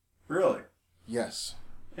 Really? Yes.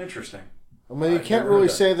 Interesting. I mean, you can't really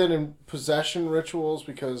say that in possession rituals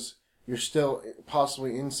because you're still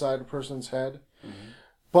possibly inside a person's head. Mm-hmm.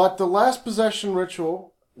 But the last possession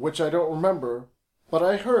ritual, which I don't remember, but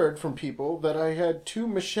I heard from people that I had 2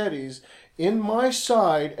 machetes in my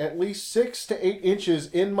side, at least 6 to 8 inches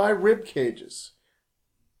in my rib cages.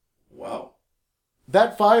 Wow.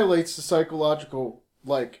 That violates the psychological,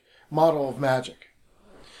 model of magic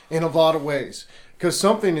in a lot of ways. Because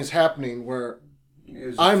something is happening where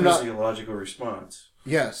it's a physiological response.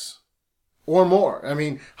 Yes. Or more. I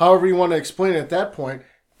mean, however you want to explain it at that point.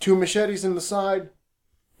 2 machetes in the side.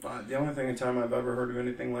 The only thing in time I've ever heard of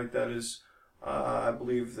anything like that is, I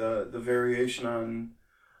believe, the variation on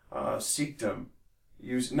Sikhdom.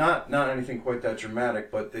 Use not anything quite that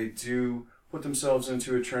dramatic, but they do put themselves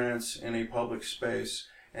into a trance in a public space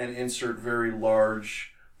and insert very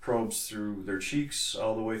large probes through their cheeks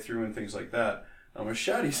all the way through and things like that. Now,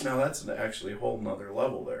 machetes, that's actually a whole nother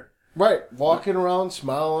level there. Right. Walking around,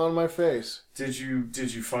 smile on my face. Did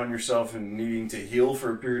you find yourself in needing to heal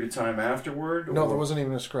for a period of time afterward? No, there wasn't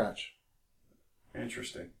even a scratch.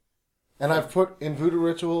 Interesting. And I've put in voodoo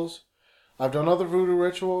rituals. I've done other voodoo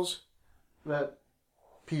rituals that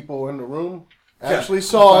people in the room actually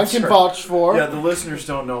saw and can vouch for. Yeah, the listeners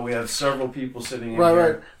don't know. We have several people sitting in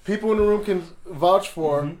here. Right. People in the room can vouch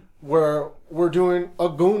for where we're doing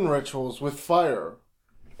Agun rituals with fire.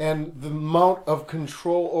 And the amount of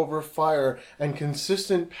control over fire and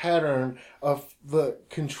consistent pattern of the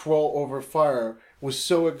control over fire was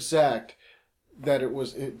so exact that it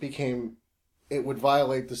would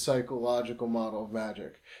violate the psychological model of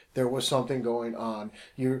magic. There was something going on.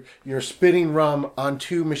 You're spitting rum on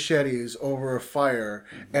 2 machetes over a fire,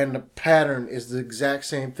 and the pattern is the exact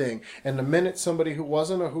same thing. And the minute somebody who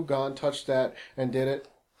wasn't a Hugan touched that and did it,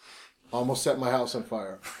 almost set my house on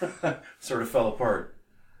fire. Sort of fell apart.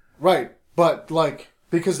 Right, but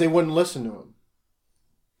because they wouldn't listen to him.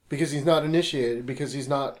 Because he's not initiated, because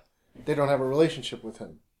they don't have a relationship with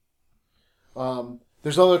him.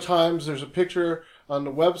 There's other times, there's a picture on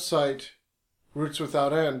the website, Roots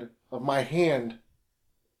Without End, of my hand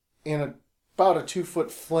in about a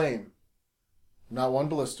 2-foot flame. Not one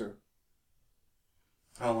blister.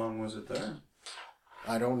 How long was it there?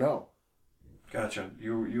 I don't know. Gotcha.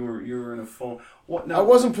 You were in a full... What? No. I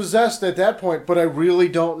wasn't possessed at that point, but I really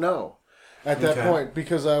don't know at that point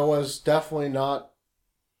because I was definitely not.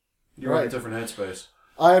 You were in a different headspace.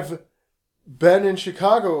 I've been in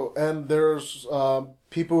Chicago, and there's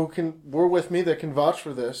people who were with me that can vouch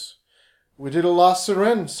for this. We did a La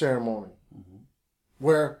Sirene ceremony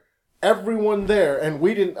where everyone there, and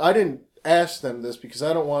I didn't ask them this because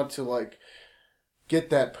I don't want to get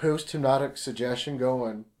that post-hypnotic suggestion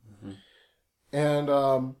going.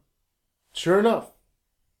 And sure enough,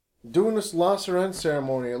 doing this La Sirene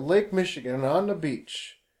ceremony at Lake Michigan on the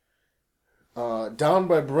beach, down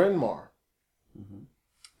by Bryn Mawr,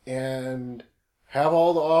 and have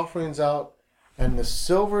all the offerings out, and the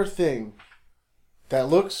silver thing that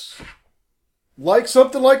looks like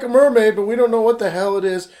something like a mermaid, but we don't know what the hell it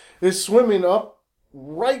is swimming up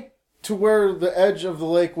right to where the edge of the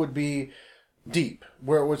lake would be deep,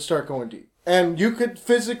 where it would start going deep. And you could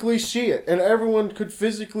physically see it, and everyone could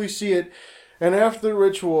physically see it. And after the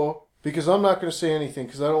ritual, because I'm not going to say anything,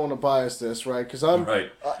 because I don't want to bias this, right? Because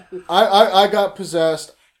I got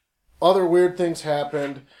possessed. Other weird things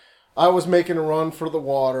happened. I was making a run for the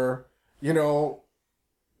water.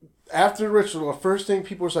 After the ritual, the first thing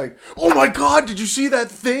people were like, "Oh my God, did you see that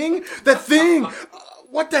thing? That thing!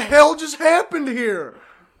 What the hell just happened here?"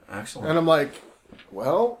 Excellent. And I'm like,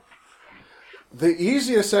 well... The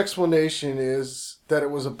easiest explanation is that it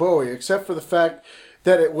was a buoy, except for the fact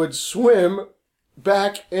that it would swim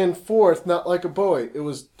back and forth, not like a buoy. It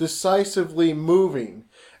was decisively moving,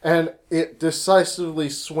 and it decisively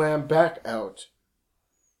swam back out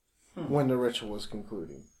when the ritual was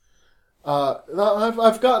concluding.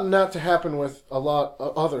 I've gotten that to happen with a lot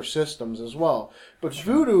of other systems as well, but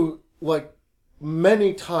voodoo,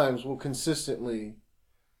 many times, will consistently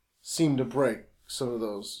seem to break some of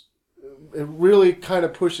those. It really kind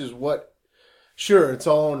of pushes sure, it's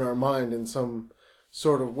all in our mind in some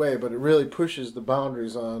sort of way, but it really pushes the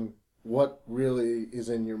boundaries on what really is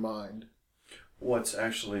in your mind. What's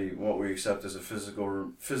actually what we accept as a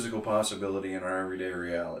physical possibility in our everyday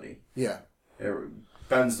reality. Yeah. It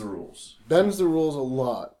bends the rules. Bends the rules a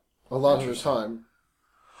lot of the time.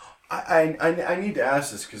 I need to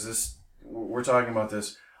ask this because we're talking about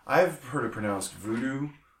this. I've heard it pronounced voodoo,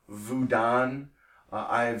 voodoo.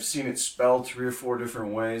 I've seen it spelled 3 or 4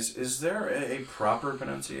 different ways. Is there a proper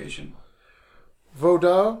pronunciation?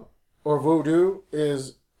 Vodou or voodoo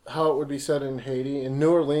is how it would be said in Haiti. In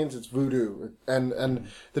New Orleans, it's voodoo, and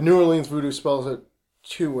the New Orleans voodoo spells it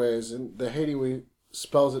 2 ways. And the Haiti way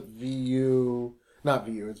spells it not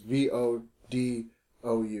VU. It's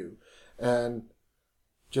VODOU, and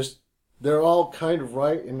just they're all kind of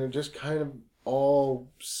right, and they're just kind of all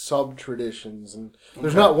sub traditions. And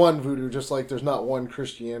there's not one voodoo, just like there's not one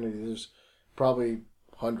Christianity. There's probably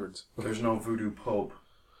hundreds. There's no voodoo pope.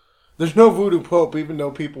 There's no voodoo pope, even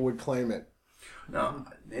though people would claim it. Now,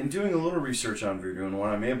 in doing a little research on voodoo and what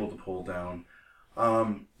I'm able to pull down,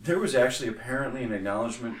 there was actually apparently an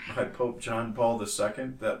acknowledgement by Pope John Paul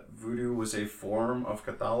II that voodoo was a form of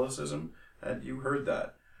Catholicism. Had you heard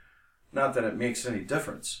that? Not that it makes any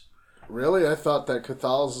difference. Really? I thought that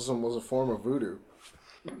Catholicism was a form of voodoo.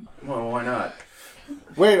 Well, why not?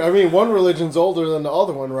 Wait, I mean, one religion's older than the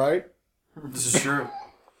other one, right? This is true.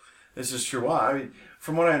 This is true. Well, I mean,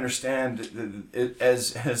 from what I understand,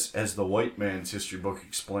 as the white man's history book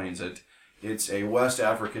explains it, it's a West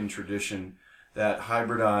African tradition that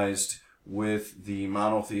hybridized with the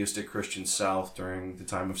monotheistic Christian South during the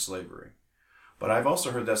time of slavery. But I've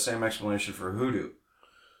also heard that same explanation for hoodoo.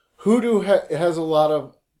 Hoodoo has a lot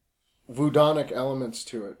of voodonic elements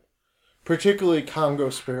to it, particularly Congo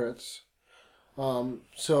spirits.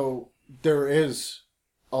 So there is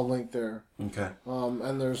a link there. Okay.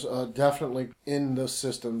 And there's definitely in the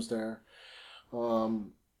systems there.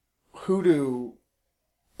 Hoodoo,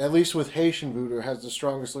 at least with Haitian voodoo, has the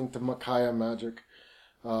strongest link to Makaya magic,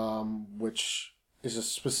 which is a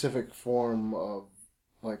specific form of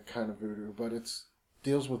like kind of voodoo, but it's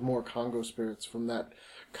deals with more Congo spirits from that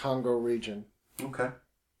Congo region. Okay.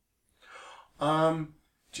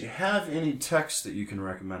 Do you have any text that you can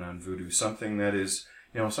recommend on voodoo? Something that is,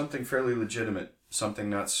 something fairly legitimate,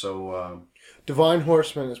 something not so... Divine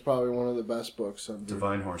Horseman is probably one of the best books on voodoo.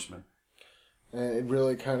 Divine Horseman. And it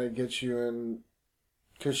really kind of gets you in,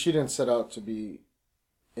 because she didn't set out to be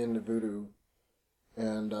into voodoo,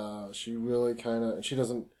 and she really she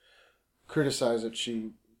doesn't criticize it,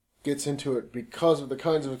 she gets into it because of the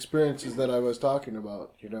kinds of experiences that I was talking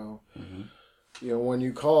about, Mm-hmm. When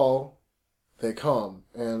you call, they come,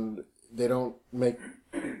 and they're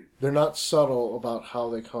not subtle about how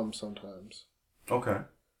they come sometimes. Okay.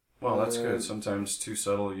 Well, that's good. Sometimes too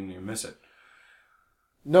subtle and you miss it.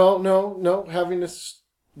 No. Having this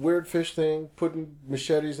weird fish thing, putting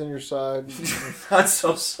machetes in your side. Not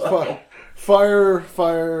so subtle. Fire,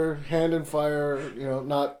 hand in fire,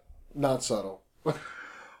 not subtle.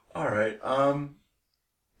 All right.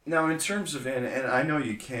 Now, in terms of, and I know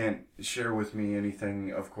you can't share with me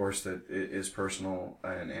anything, of course, that is personal,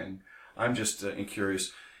 and I'm just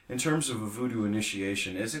curious. In terms of a voodoo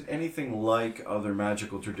initiation, is it anything like other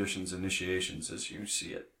magical traditions' initiations as you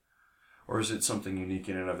see it? Or is it something unique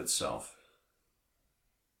in and of itself?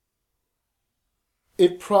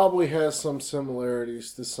 It probably has some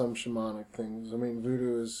similarities to some shamanic things. I mean,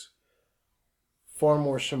 voodoo is far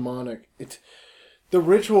more shamanic. The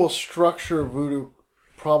ritual structure of voodoo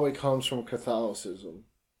probably comes from Catholicism,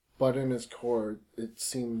 but in its core, it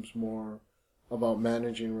seems more about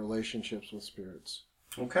managing relationships with spirits.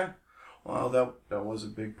 Okay. Well, that was a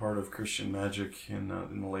big part of Christian magic in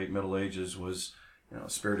the late Middle Ages was,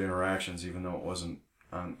 spirit interactions, even though it wasn't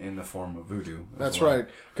in the form of voodoo. That's right,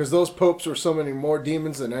 because those popes were summoning more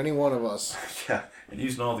demons than any one of us. Yeah, and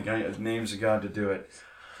using all the names of God to do it.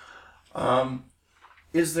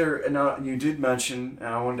 Is there, now you did mention, and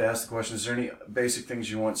I wanted to ask the question, is there any basic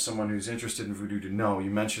things you want someone who's interested in voodoo to know? You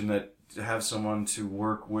mentioned that to have someone to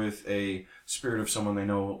work with a spirit of someone they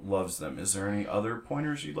know loves them. Is there any other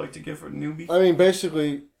pointers you'd like to give for a newbie? I mean,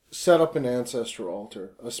 basically, set up an ancestor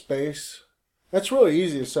altar. A space. That's really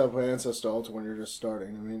easy to set up an ancestor altar when you're just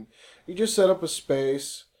starting. I mean, you just set up a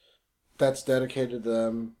space that's dedicated to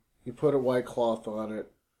them. You put a white cloth on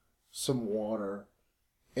it, some water,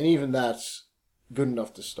 and even that's good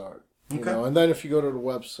enough to start. You know? And then if you go to the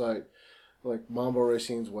website, like Mambo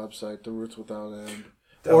Racine's website, The Roots Without End,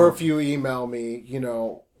 or if you email me,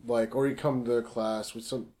 or you come to a class with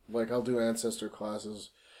some, I'll do ancestor classes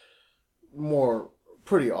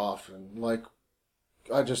pretty often. Like,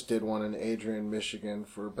 I just did one in Adrian, Michigan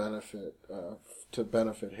for benefit, to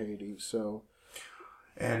benefit Haiti, so.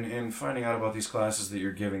 And in finding out about these classes that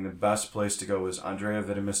you're giving, the best place to go is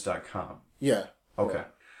AndreaVitamis.com. Yeah. Okay. Yeah.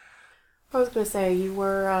 I was going to say, you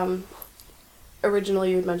were,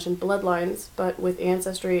 originally you had mentioned bloodlines, but with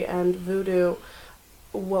ancestry and voodoo,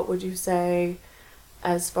 what would you say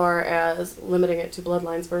as far as limiting it to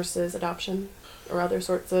bloodlines versus adoption or other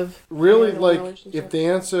sorts of really, familial like, relationship? if the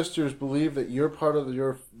ancestors believe that you're part of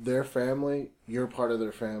their family, you're part of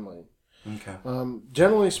their family. Okay.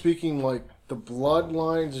 Generally speaking, like, the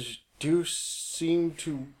bloodlines do seem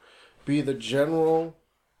to be the general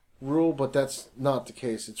rule, but that's not the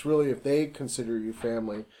case. It's really if they consider you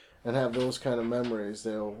family and have those kind of memories,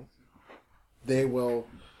 they will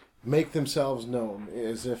make themselves known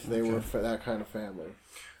as if they were that kind of family.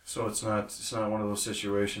 So it's not one of those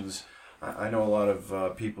situations. I know a lot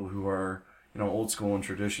of people who are old school in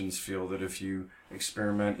traditions feel that if you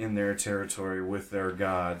experiment in their territory with their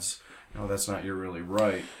gods, that's not your really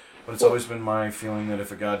right. But it's always been my feeling that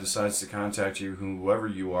if a god decides to contact you, whoever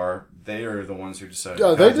you are, they are the ones who decide.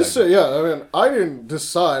 Yeah, they just say, I mean, I didn't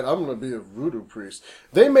decide I'm going to be a voodoo priest.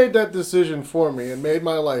 They made that decision for me and made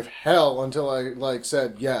my life hell until I,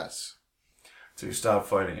 said yes. So you stop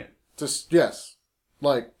fighting it. Just, yes.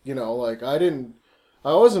 I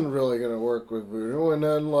wasn't really going to work with voodoo, and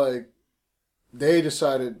then, they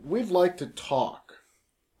decided, we'd like to talk.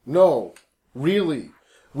 No, really,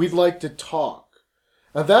 we'd like to talk.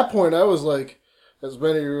 At that point, I was like, as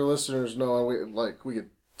many of your listeners know, we could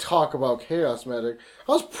talk about chaos magic.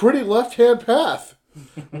 I was pretty left-hand path.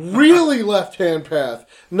 Really left-hand path.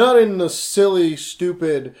 Not in the silly,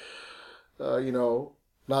 stupid,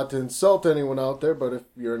 not to insult anyone out there, but if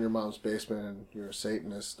you're in your mom's basement and you're a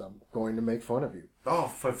Satanist, I'm going to make fun of you. Oh,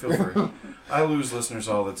 feel free. I lose listeners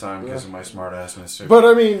all the time because of my smart-assness. But,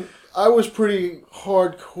 I mean, I was pretty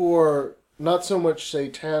hardcore, not so much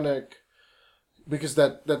satanic, because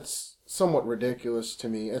that's somewhat ridiculous to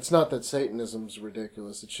me. It's not that Satanism's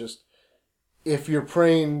ridiculous. It's just, if you're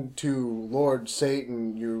praying to Lord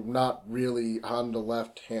Satan, you're not really on the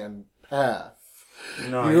left-hand path.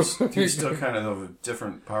 No, he's still kind of a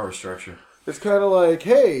different power structure. It's kind of like,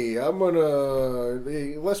 hey, I'm gonna,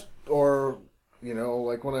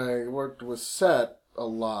 when I worked with Set a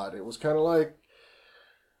lot, it was kind of like,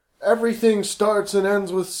 everything starts and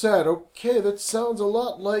ends with Set. Okay, that sounds a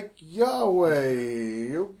lot like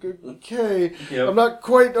Yahweh. Okay, yep. I'm not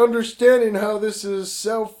quite understanding how this is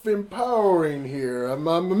self-empowering here.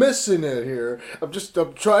 I'm missing it here. I'm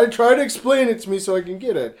trying to explain it to me so I can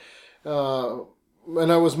get it.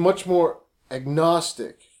 And I was much more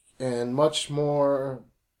agnostic and much more,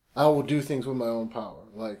 I will do things with my own power.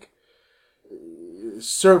 Like,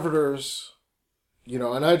 servitors,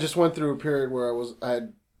 and I just went through a period where I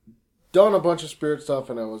had done a bunch of spirit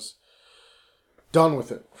stuff, and I was done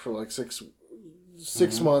with it for like six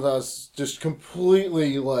months. I was just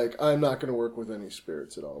completely I'm not going to work with any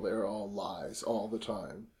spirits at all. They're all lies all the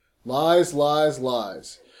time. Lies, lies,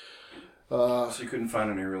 lies. So you couldn't find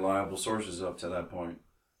any reliable sources up to that point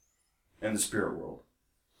in the spirit world?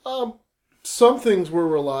 Some things were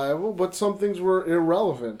reliable, but some things were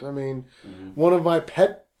irrelevant. I mean, one of my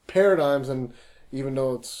pet paradigms, and even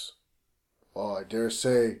though it's, I dare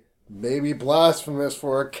say, maybe blasphemous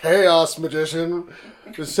for a chaos magician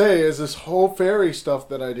to say, is this whole fairy stuff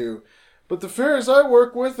that I do. But the fairies I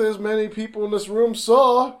work with, as many people in this room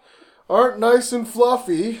saw, aren't nice and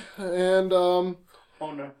fluffy, and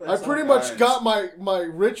I pretty much got my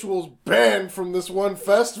rituals banned from this one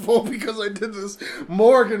festival because I did this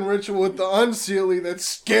Morgan ritual with the Unseelie that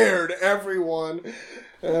scared everyone.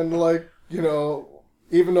 And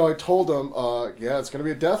even though I told them, it's going to be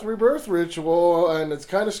a death rebirth ritual and it's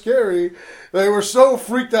kind of scary, they were so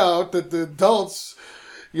freaked out that the adults,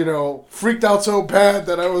 freaked out so bad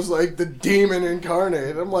that I was like the demon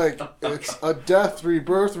incarnate. I'm like, it's a death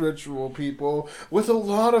rebirth ritual, people, with a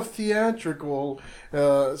lot of theatrical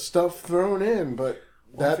stuff thrown in. But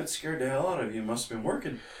if it scared the hell out of you, it must have been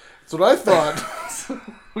working. That's what I thought.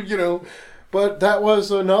 But that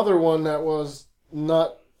was another one that was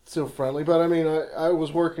not so friendly. But I mean, I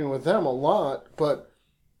was working with them a lot, but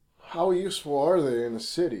how useful are they in a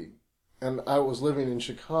city? And I was living in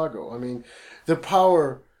Chicago. I mean, the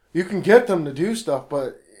power, you can get them to do stuff,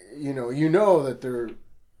 but you know that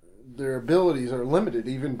their abilities are limited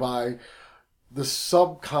even by the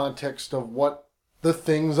subcontext of what the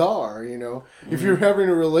things are, If you're having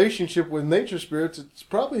a relationship with nature spirits, it's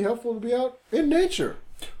probably helpful to be out in nature.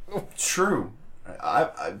 True.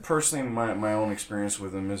 I personally, my own experience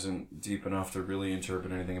with them isn't deep enough to really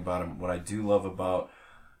interpret anything about them. What I do love about,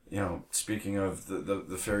 speaking of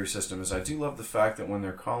the fairy system, is I do love the fact that when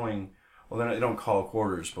they're calling, they don't call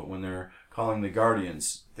quarters, but when they're calling the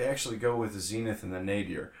guardians, they actually go with the zenith and the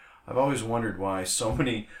nadir. I've always wondered why so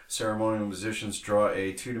many ceremonial musicians draw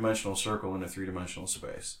a two-dimensional circle in a three-dimensional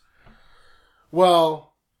space.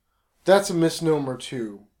 Well, that's a misnomer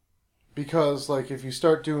too. Because, if you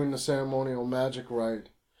start doing the ceremonial magic right,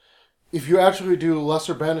 if you actually do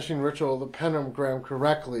lesser banishing ritual of the pentagram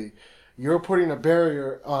correctly, you're putting a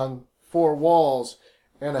barrier on 4 walls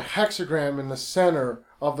and a hexagram in the center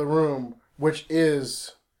of the room, which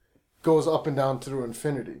goes up and down through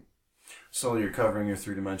infinity. So you're covering your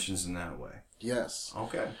 3 dimensions in that way. Yes.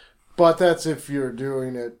 Okay. But that's if you're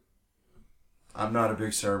doing it. I'm not a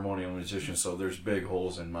big ceremonial magician, so there's big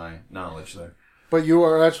holes in my knowledge there. But you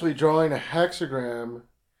are actually drawing a hexagram,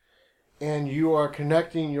 and you are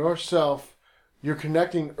connecting yourself. You're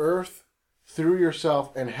connecting Earth through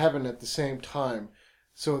yourself and heaven at the same time.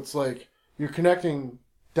 So it's like you're connecting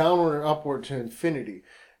downward and upward to infinity,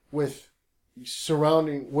 with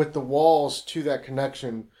the walls to that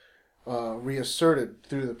connection reasserted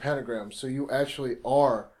through the pentagram. So you actually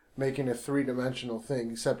are making a 3-dimensional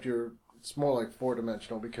thing, except it's more like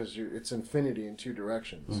 4-dimensional because it's infinity in 2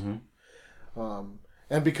 directions. Mm-hmm.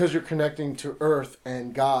 And because you're connecting to Earth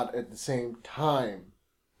and God at the same time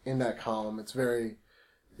in that column, it's very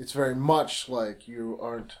much like you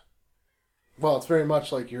aren't. Well, it's very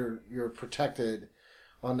much like you're protected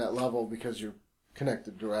on that level because you're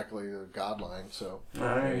connected directly to the God line. So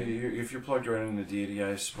if you're plugged right into deity,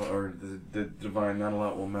 I suppose, or the divine, not a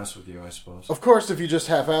lot will mess with you, I suppose. Of course, if you just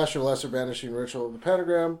half-ass your lesser banishing ritual of the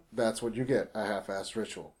pentagram, that's what you get, a half-assed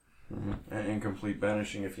ritual. Mm-hmm. And incomplete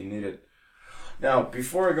banishing if you need it. Now,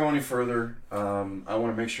 before I go any further, I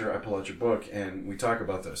want to make sure I pull out your book and we talk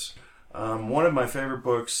about this. One of my favorite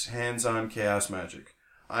books, Hands-on Chaos Magic.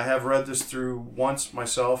 I have read this through once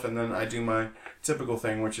myself, and then I do my typical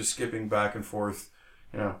thing, which is skipping back and forth.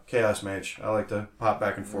 Chaos Mage. I like to pop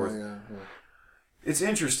back and forth. Yeah. It's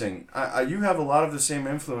interesting. You have a lot of the same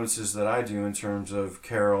influences that I do in terms of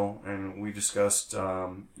Carol, and we discussed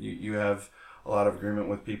you have a lot of agreement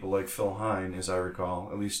with people like Phil Hine, as I recall.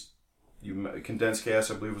 At least Condensed Chaos,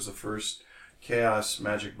 I believe, was the first Chaos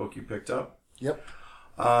Magic book you picked up. Yep.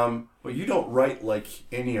 But you don't write like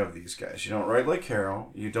any of these guys. You don't write like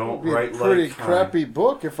Carol. You don't write like pretty crappy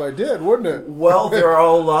book if I did, wouldn't it? Well, there are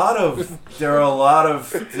a lot of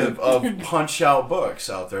punch out books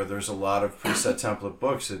out there. There's a lot of preset template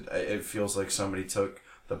books. It feels like somebody took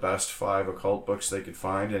the best 5 occult books they could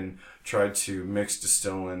find and tried to mix,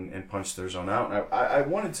 distill, and punch theirs own out. And I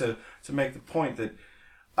wanted to make the point that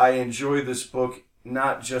I enjoy this book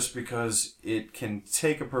not just because it can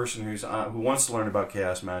take a person who wants to learn about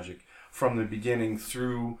chaos magic from the beginning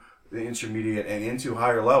through the intermediate and into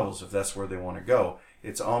higher levels, if that's where they want to go.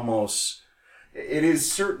 It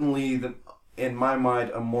is certainly, in my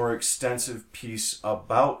mind, a more extensive piece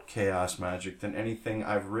about chaos magic than anything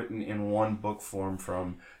I've written in one book form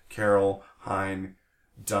from Carol, Hine,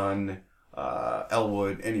 Dunn,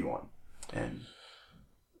 Elwood, anyone. And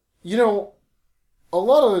a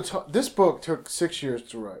lot of the time, this book took 6 years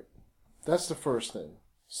to write. That's the first thing.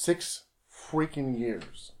 6 freaking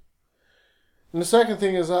years. And the second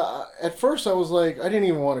thing is, at first I was like, I didn't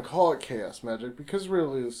even want to call it chaos magic because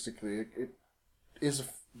realistically, it is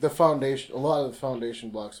the foundation, a lot of the foundation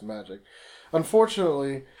blocks of magic.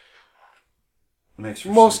 Unfortunately,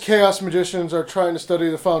 most chaos magicians are trying to study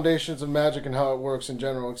the foundations of magic and how it works in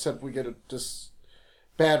general, except we get this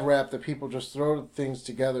bad rap that people just throw things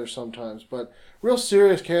together sometimes. But real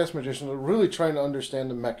serious chaos magicians are really trying to understand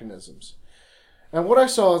the mechanisms. And what I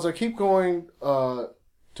saw is I keep going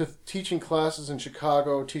to teaching classes in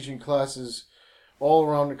Chicago, teaching classes all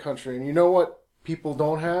around the country. And you know what people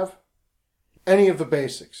don't have? Any of the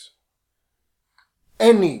basics.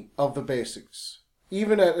 Any of the basics.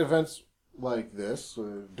 Even at events like this,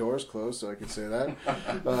 doors closed, so I can say that.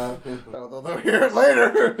 Although they'll hear it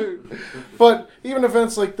later. But even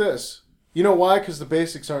events like this. You know why? Because the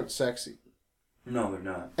basics aren't sexy. No, they're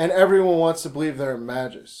not. And everyone wants to believe they're a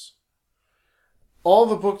magus. All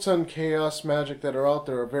the books on chaos magic that are out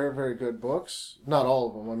there are very, very good books. Not all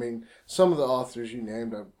of them. I mean, some of the authors you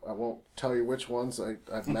named, I won't tell you which ones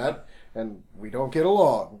I've met, and we don't get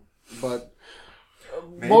along. But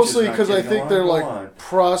mostly because I think they're like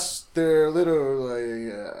they're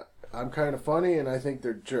literally, I'm kind of funny, and I think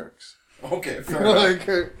they're jerks. Okay, fair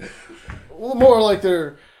enough. More like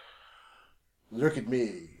they're, look at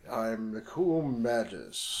me, I'm the cool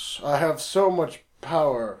magus. I have so much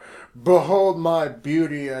power. Behold my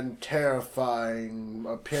beauty and terrifying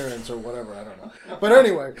appearance, or whatever, I don't know. But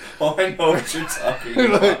anyway. Oh, I know what you're talking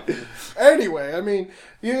about. Anyway, I mean,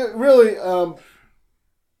 you really,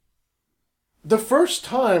 the first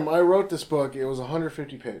time I wrote this book, it was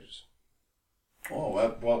 150 pages.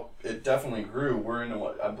 Oh, well, it definitely grew. We're in,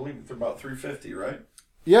 I believe it's about 350, right?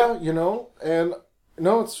 Yeah, and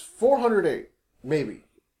no, it's 408, maybe.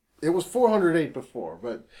 It was 408 before,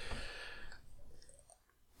 but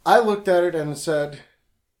I looked at it and said,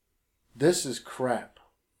 this is crap.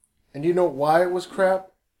 And you know why it was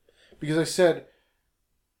crap? Because I said,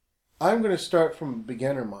 I'm going to start from a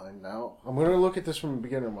beginner mind now. I'm going to look at this from a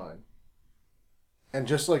beginner mind. And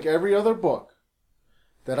just like every other book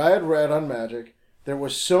that I had read on magic, there were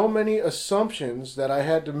so many assumptions that I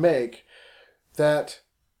had to make that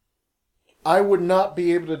I would not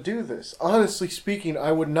be able to do this. Honestly speaking,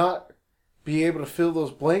 I would not be able to fill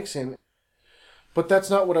those blanks in. But that's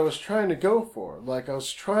not what I was trying to go for. Like, I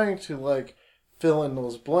was trying to, like, fill in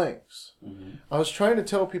those blanks. Mm-hmm. I was trying to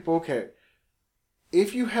tell people, okay,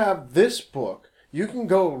 if you have this book, you can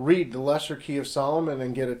go read The Lesser Key of Solomon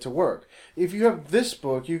and get it to work. If you have this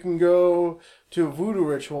book, you can go to a voodoo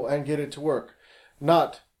ritual and get it to work.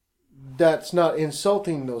 That's not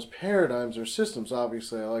insulting those paradigms or systems.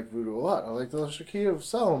 Obviously, I like voodoo a lot. I like The Lesser Key of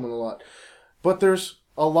Solomon a lot. But there's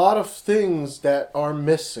a lot of things that are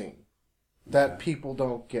missing that people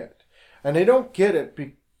don't get. And they don't get it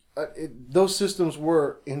because those systems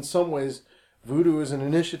were, in some ways, voodoo is an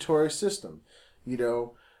initiatory system. You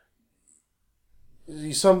know,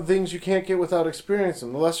 some things you can't get without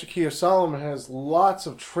experiencing. The Lesser Key of Solomon has lots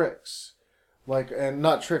of tricks. And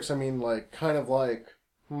not tricks, I mean, kind of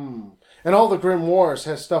and all the Grimoires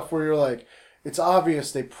has stuff where you're like, it's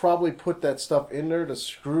obvious they probably put that stuff in there to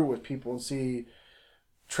screw with people and see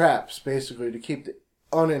traps, basically, to keep the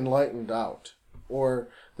unenlightened out. Or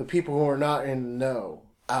the people who are not in the know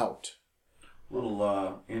out.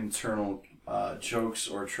 Little internal jokes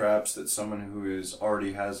or traps that someone who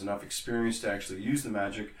already has enough experience to actually use the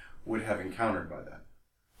magic would have encountered by that.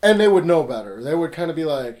 And they would know better. They would kind of be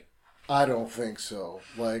like, I don't think so.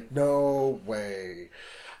 Like, no way.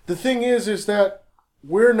 The thing is that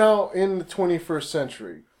we're now in the 21st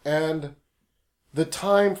century, and the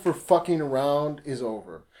time for fucking around is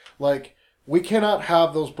over. Like, we cannot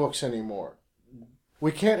have those books anymore.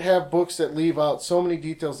 We can't have books that leave out so many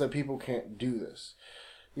details that people can't do this.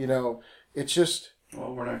 You know, it's just...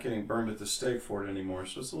 Well, we're not getting burned at the stake for it anymore,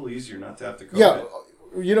 so it's a little easier not to have to code Yeah,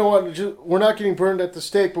 it. you know what? We're not getting burned at the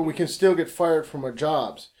stake, but we can still get fired from our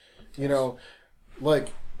jobs. You know,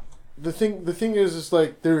 like, the thing is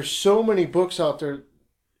like, there's so many books out there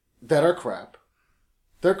that are crap.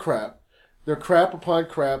 They're crap. They're crap upon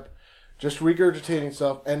crap, just regurgitating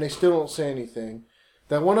stuff, and they still don't say anything.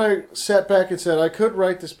 That when I sat back and said, I could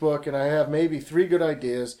write this book, and I have maybe 3 good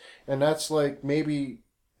ideas, and that's like, maybe,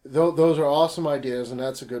 those are awesome ideas, and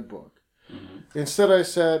that's a good book. Mm-hmm. Instead I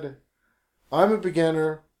said, I'm a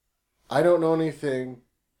beginner, I don't know anything,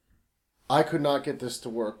 I could not get this to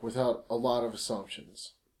work without a lot of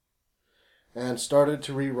assumptions. And started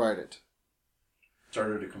to rewrite it.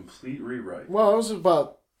 Started a complete rewrite. Well, it was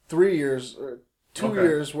about 3 years, or 2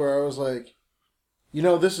 years, where I was like, you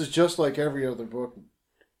know, this is just like every other book.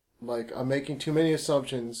 Like, I'm making too many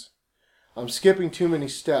assumptions. I'm skipping too many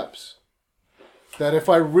steps. That if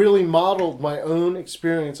I really modeled my own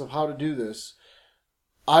experience of how to do this,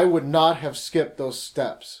 I would not have skipped those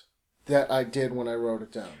steps that I did when I wrote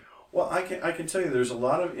it down. Well, I can tell you there's a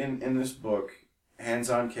lot of, in this book,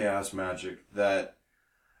 hands-on chaos magic that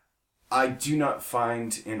I do not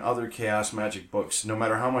find in other chaos magic books, no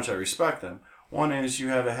matter how much I respect them. One is you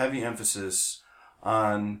have a heavy emphasis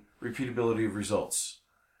on repeatability of results,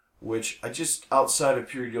 which I just, outside of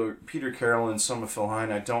Peter Carroll and some of Phil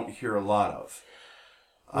Hine, I don't hear a lot of.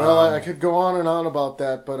 Well, I could go on and on about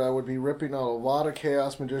that, but I would be ripping out a lot of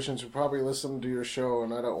chaos magicians who probably listen to your show,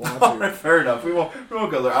 and I don't want to. All right, fair enough. We won't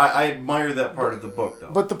go there. I admire that part of the book,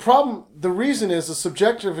 though. But the reason is a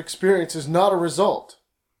subjective experience is not a result.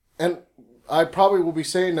 And I probably will be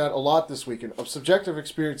saying that a lot this weekend. A subjective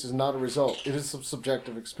experience is not a result. It is a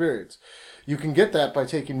subjective experience. You can get that by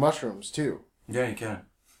taking mushrooms, too. Yeah, you can.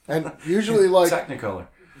 And usually, like... Technicolor.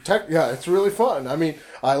 Yeah, it's really fun. I mean,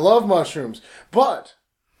 I love mushrooms. But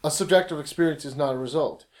a subjective experience is not a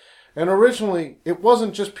result. And originally, it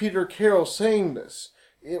wasn't just Peter Carroll saying this.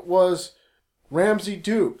 It was Ramsey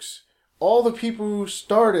Dukes. All the people who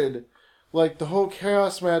started, like, the whole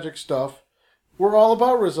chaos magic stuff were all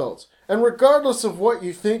about results. And regardless of what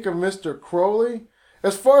you think of Mr. Crowley,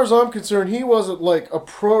 as far as I'm concerned, he wasn't like a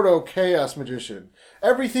proto-chaos magician.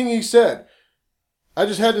 Everything he said, I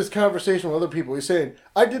just had this conversation with other people. He's saying,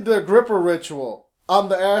 I did the Agrippa ritual on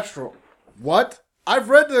the astral. What? I've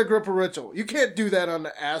read the Agrippa ritual. You can't do that on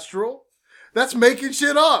the astral. That's making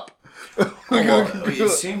shit up. Well, it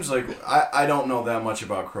seems like, I don't know that much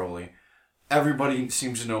about Crowley. Everybody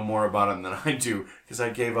seems to know more about him than I do, because I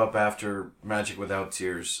gave up after Magic Without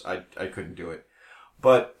Tears. I couldn't do it.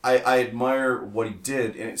 But I admire what he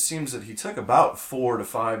did, and it seems that he took about 4 to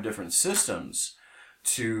 5 different systems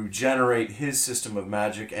to generate his system of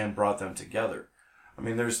magic and brought them together. I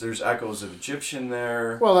mean, there's echoes of Egyptian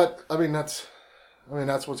there. Well, I mean,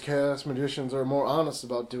 that's what chaos magicians are more honest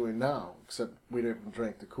about doing now, except we didn't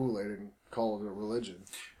drink the Kool-Aid and call it a religion.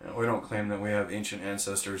 We don't claim that we have ancient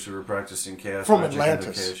ancestors who were practicing chaos From magic Atlantis.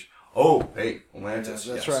 in the cage. Oh, hey, Atlantis.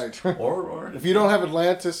 That's yes. right. or If you don't have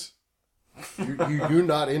Atlantis, you're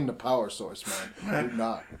not in the power source, man. You're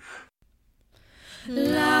not.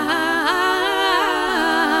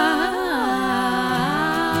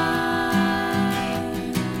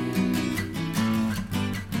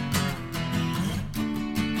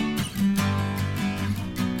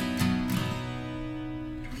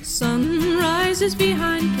 Sun rises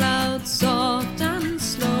behind clouds, soft and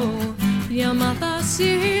slow. Your mother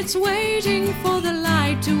sits waiting for the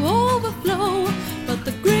light to overflow. But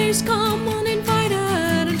the grays come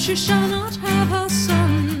uninvited, and she shall not have her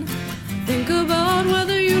son. Think about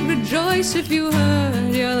whether you'd rejoice if you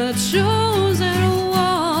heard you're the chosen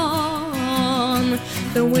one.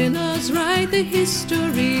 The winners write the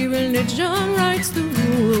history, religion writes the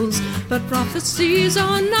rules. But prophecies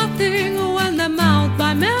are nothing when they're mouthed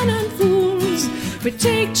by men and fools. We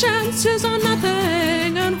take chances on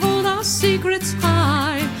nothing and hold our secrets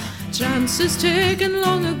high. Chances taken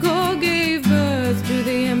long ago gave birth to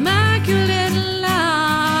the immaculate lie.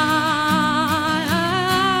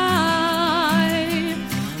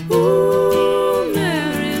 Ooh,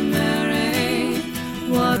 Mary, Mary,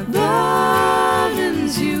 what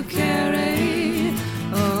burdens you carry.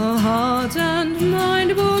 A heart and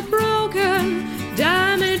mind both broken,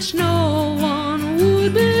 damage no one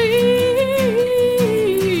would believe.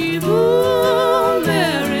 Ooh,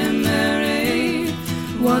 Mary, Mary,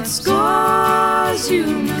 what scars you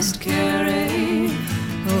must carry.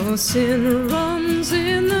 Oh, sin runs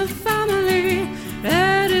in the family,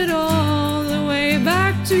 headed all the way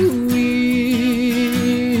back to Eve.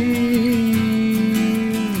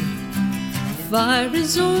 Fire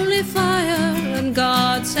is only fire, and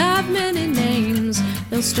gods have many names.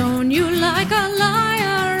 They'll stone you like a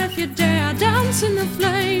liar if you dare dance in the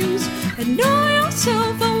flames. And know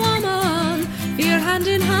yourself a woman, fear hand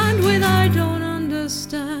in hand with I don't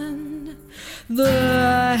understand.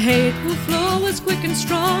 The hate will flow as quick and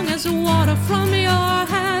strong as the water from your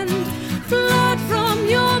hand. Blood from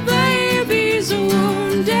your baby's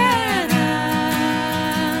wounded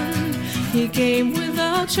hand. He came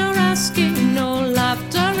without your asking, no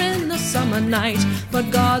laughter in the summer night.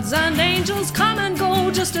 But gods and angels come and go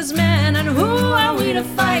just as men, and who are we to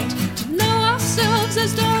fight? To know ourselves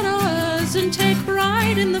as daughters and take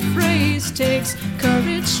pride in the phrase takes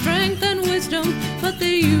courage, strength, and wisdom. But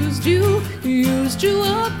they used you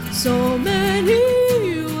up so many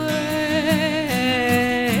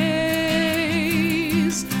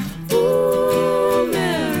ways. Ooh,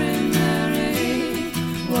 Mary, Mary,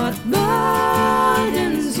 what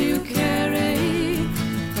burdens you carry.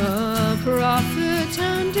 A prophet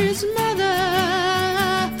and his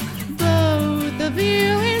mother, both of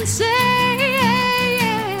you insane.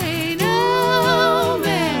 Oh,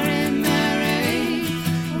 Mary, Mary,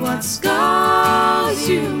 what scars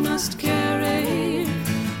you must carry.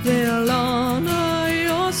 They'll honor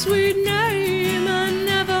your sweet name and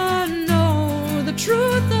never know the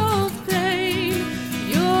truth of pain.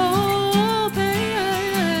 Your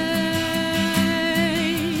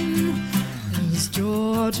pain. As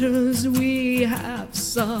daughters we have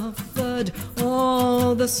suffered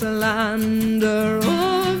all the slander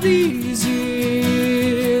of these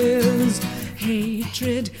years.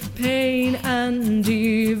 Hatred, pain, and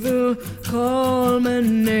evil,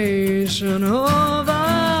 culmination of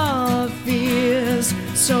our fears.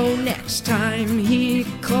 So next time he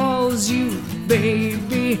calls you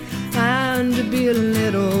baby and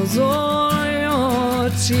belittles all your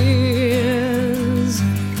tears,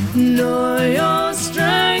 know your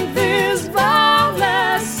strength is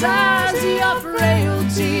boundless as your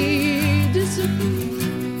frailty disappears.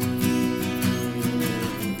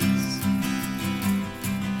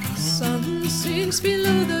 Sun sinks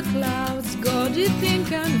below the clouds, gaudy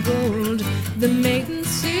pink and gold. The maiden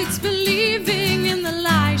sits believing in the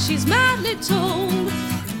lie she's madly told.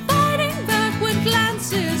 Fighting back with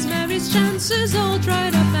glances, Mary's chances all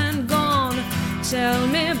dried up and gone. Tell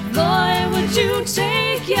me, boy, would you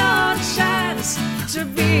take your chance to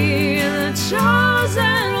be the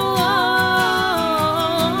chosen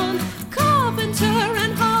one? Carpenter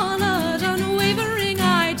and harlot, unwavering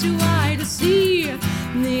eye to eye to see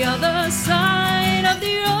the other side of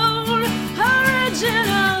the old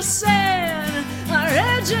original sin,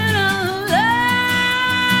 original lie.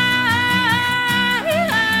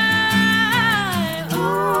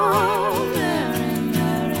 Oh, Mary,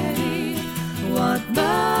 Mary, what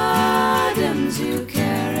burdens you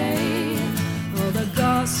carry. Oh, the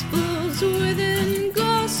gospel's within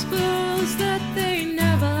gospel.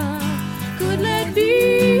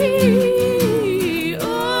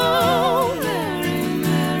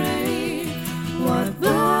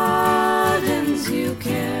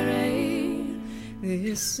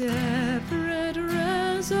 separate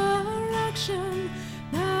resurrection.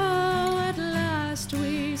 Now at last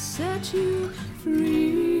we set you free.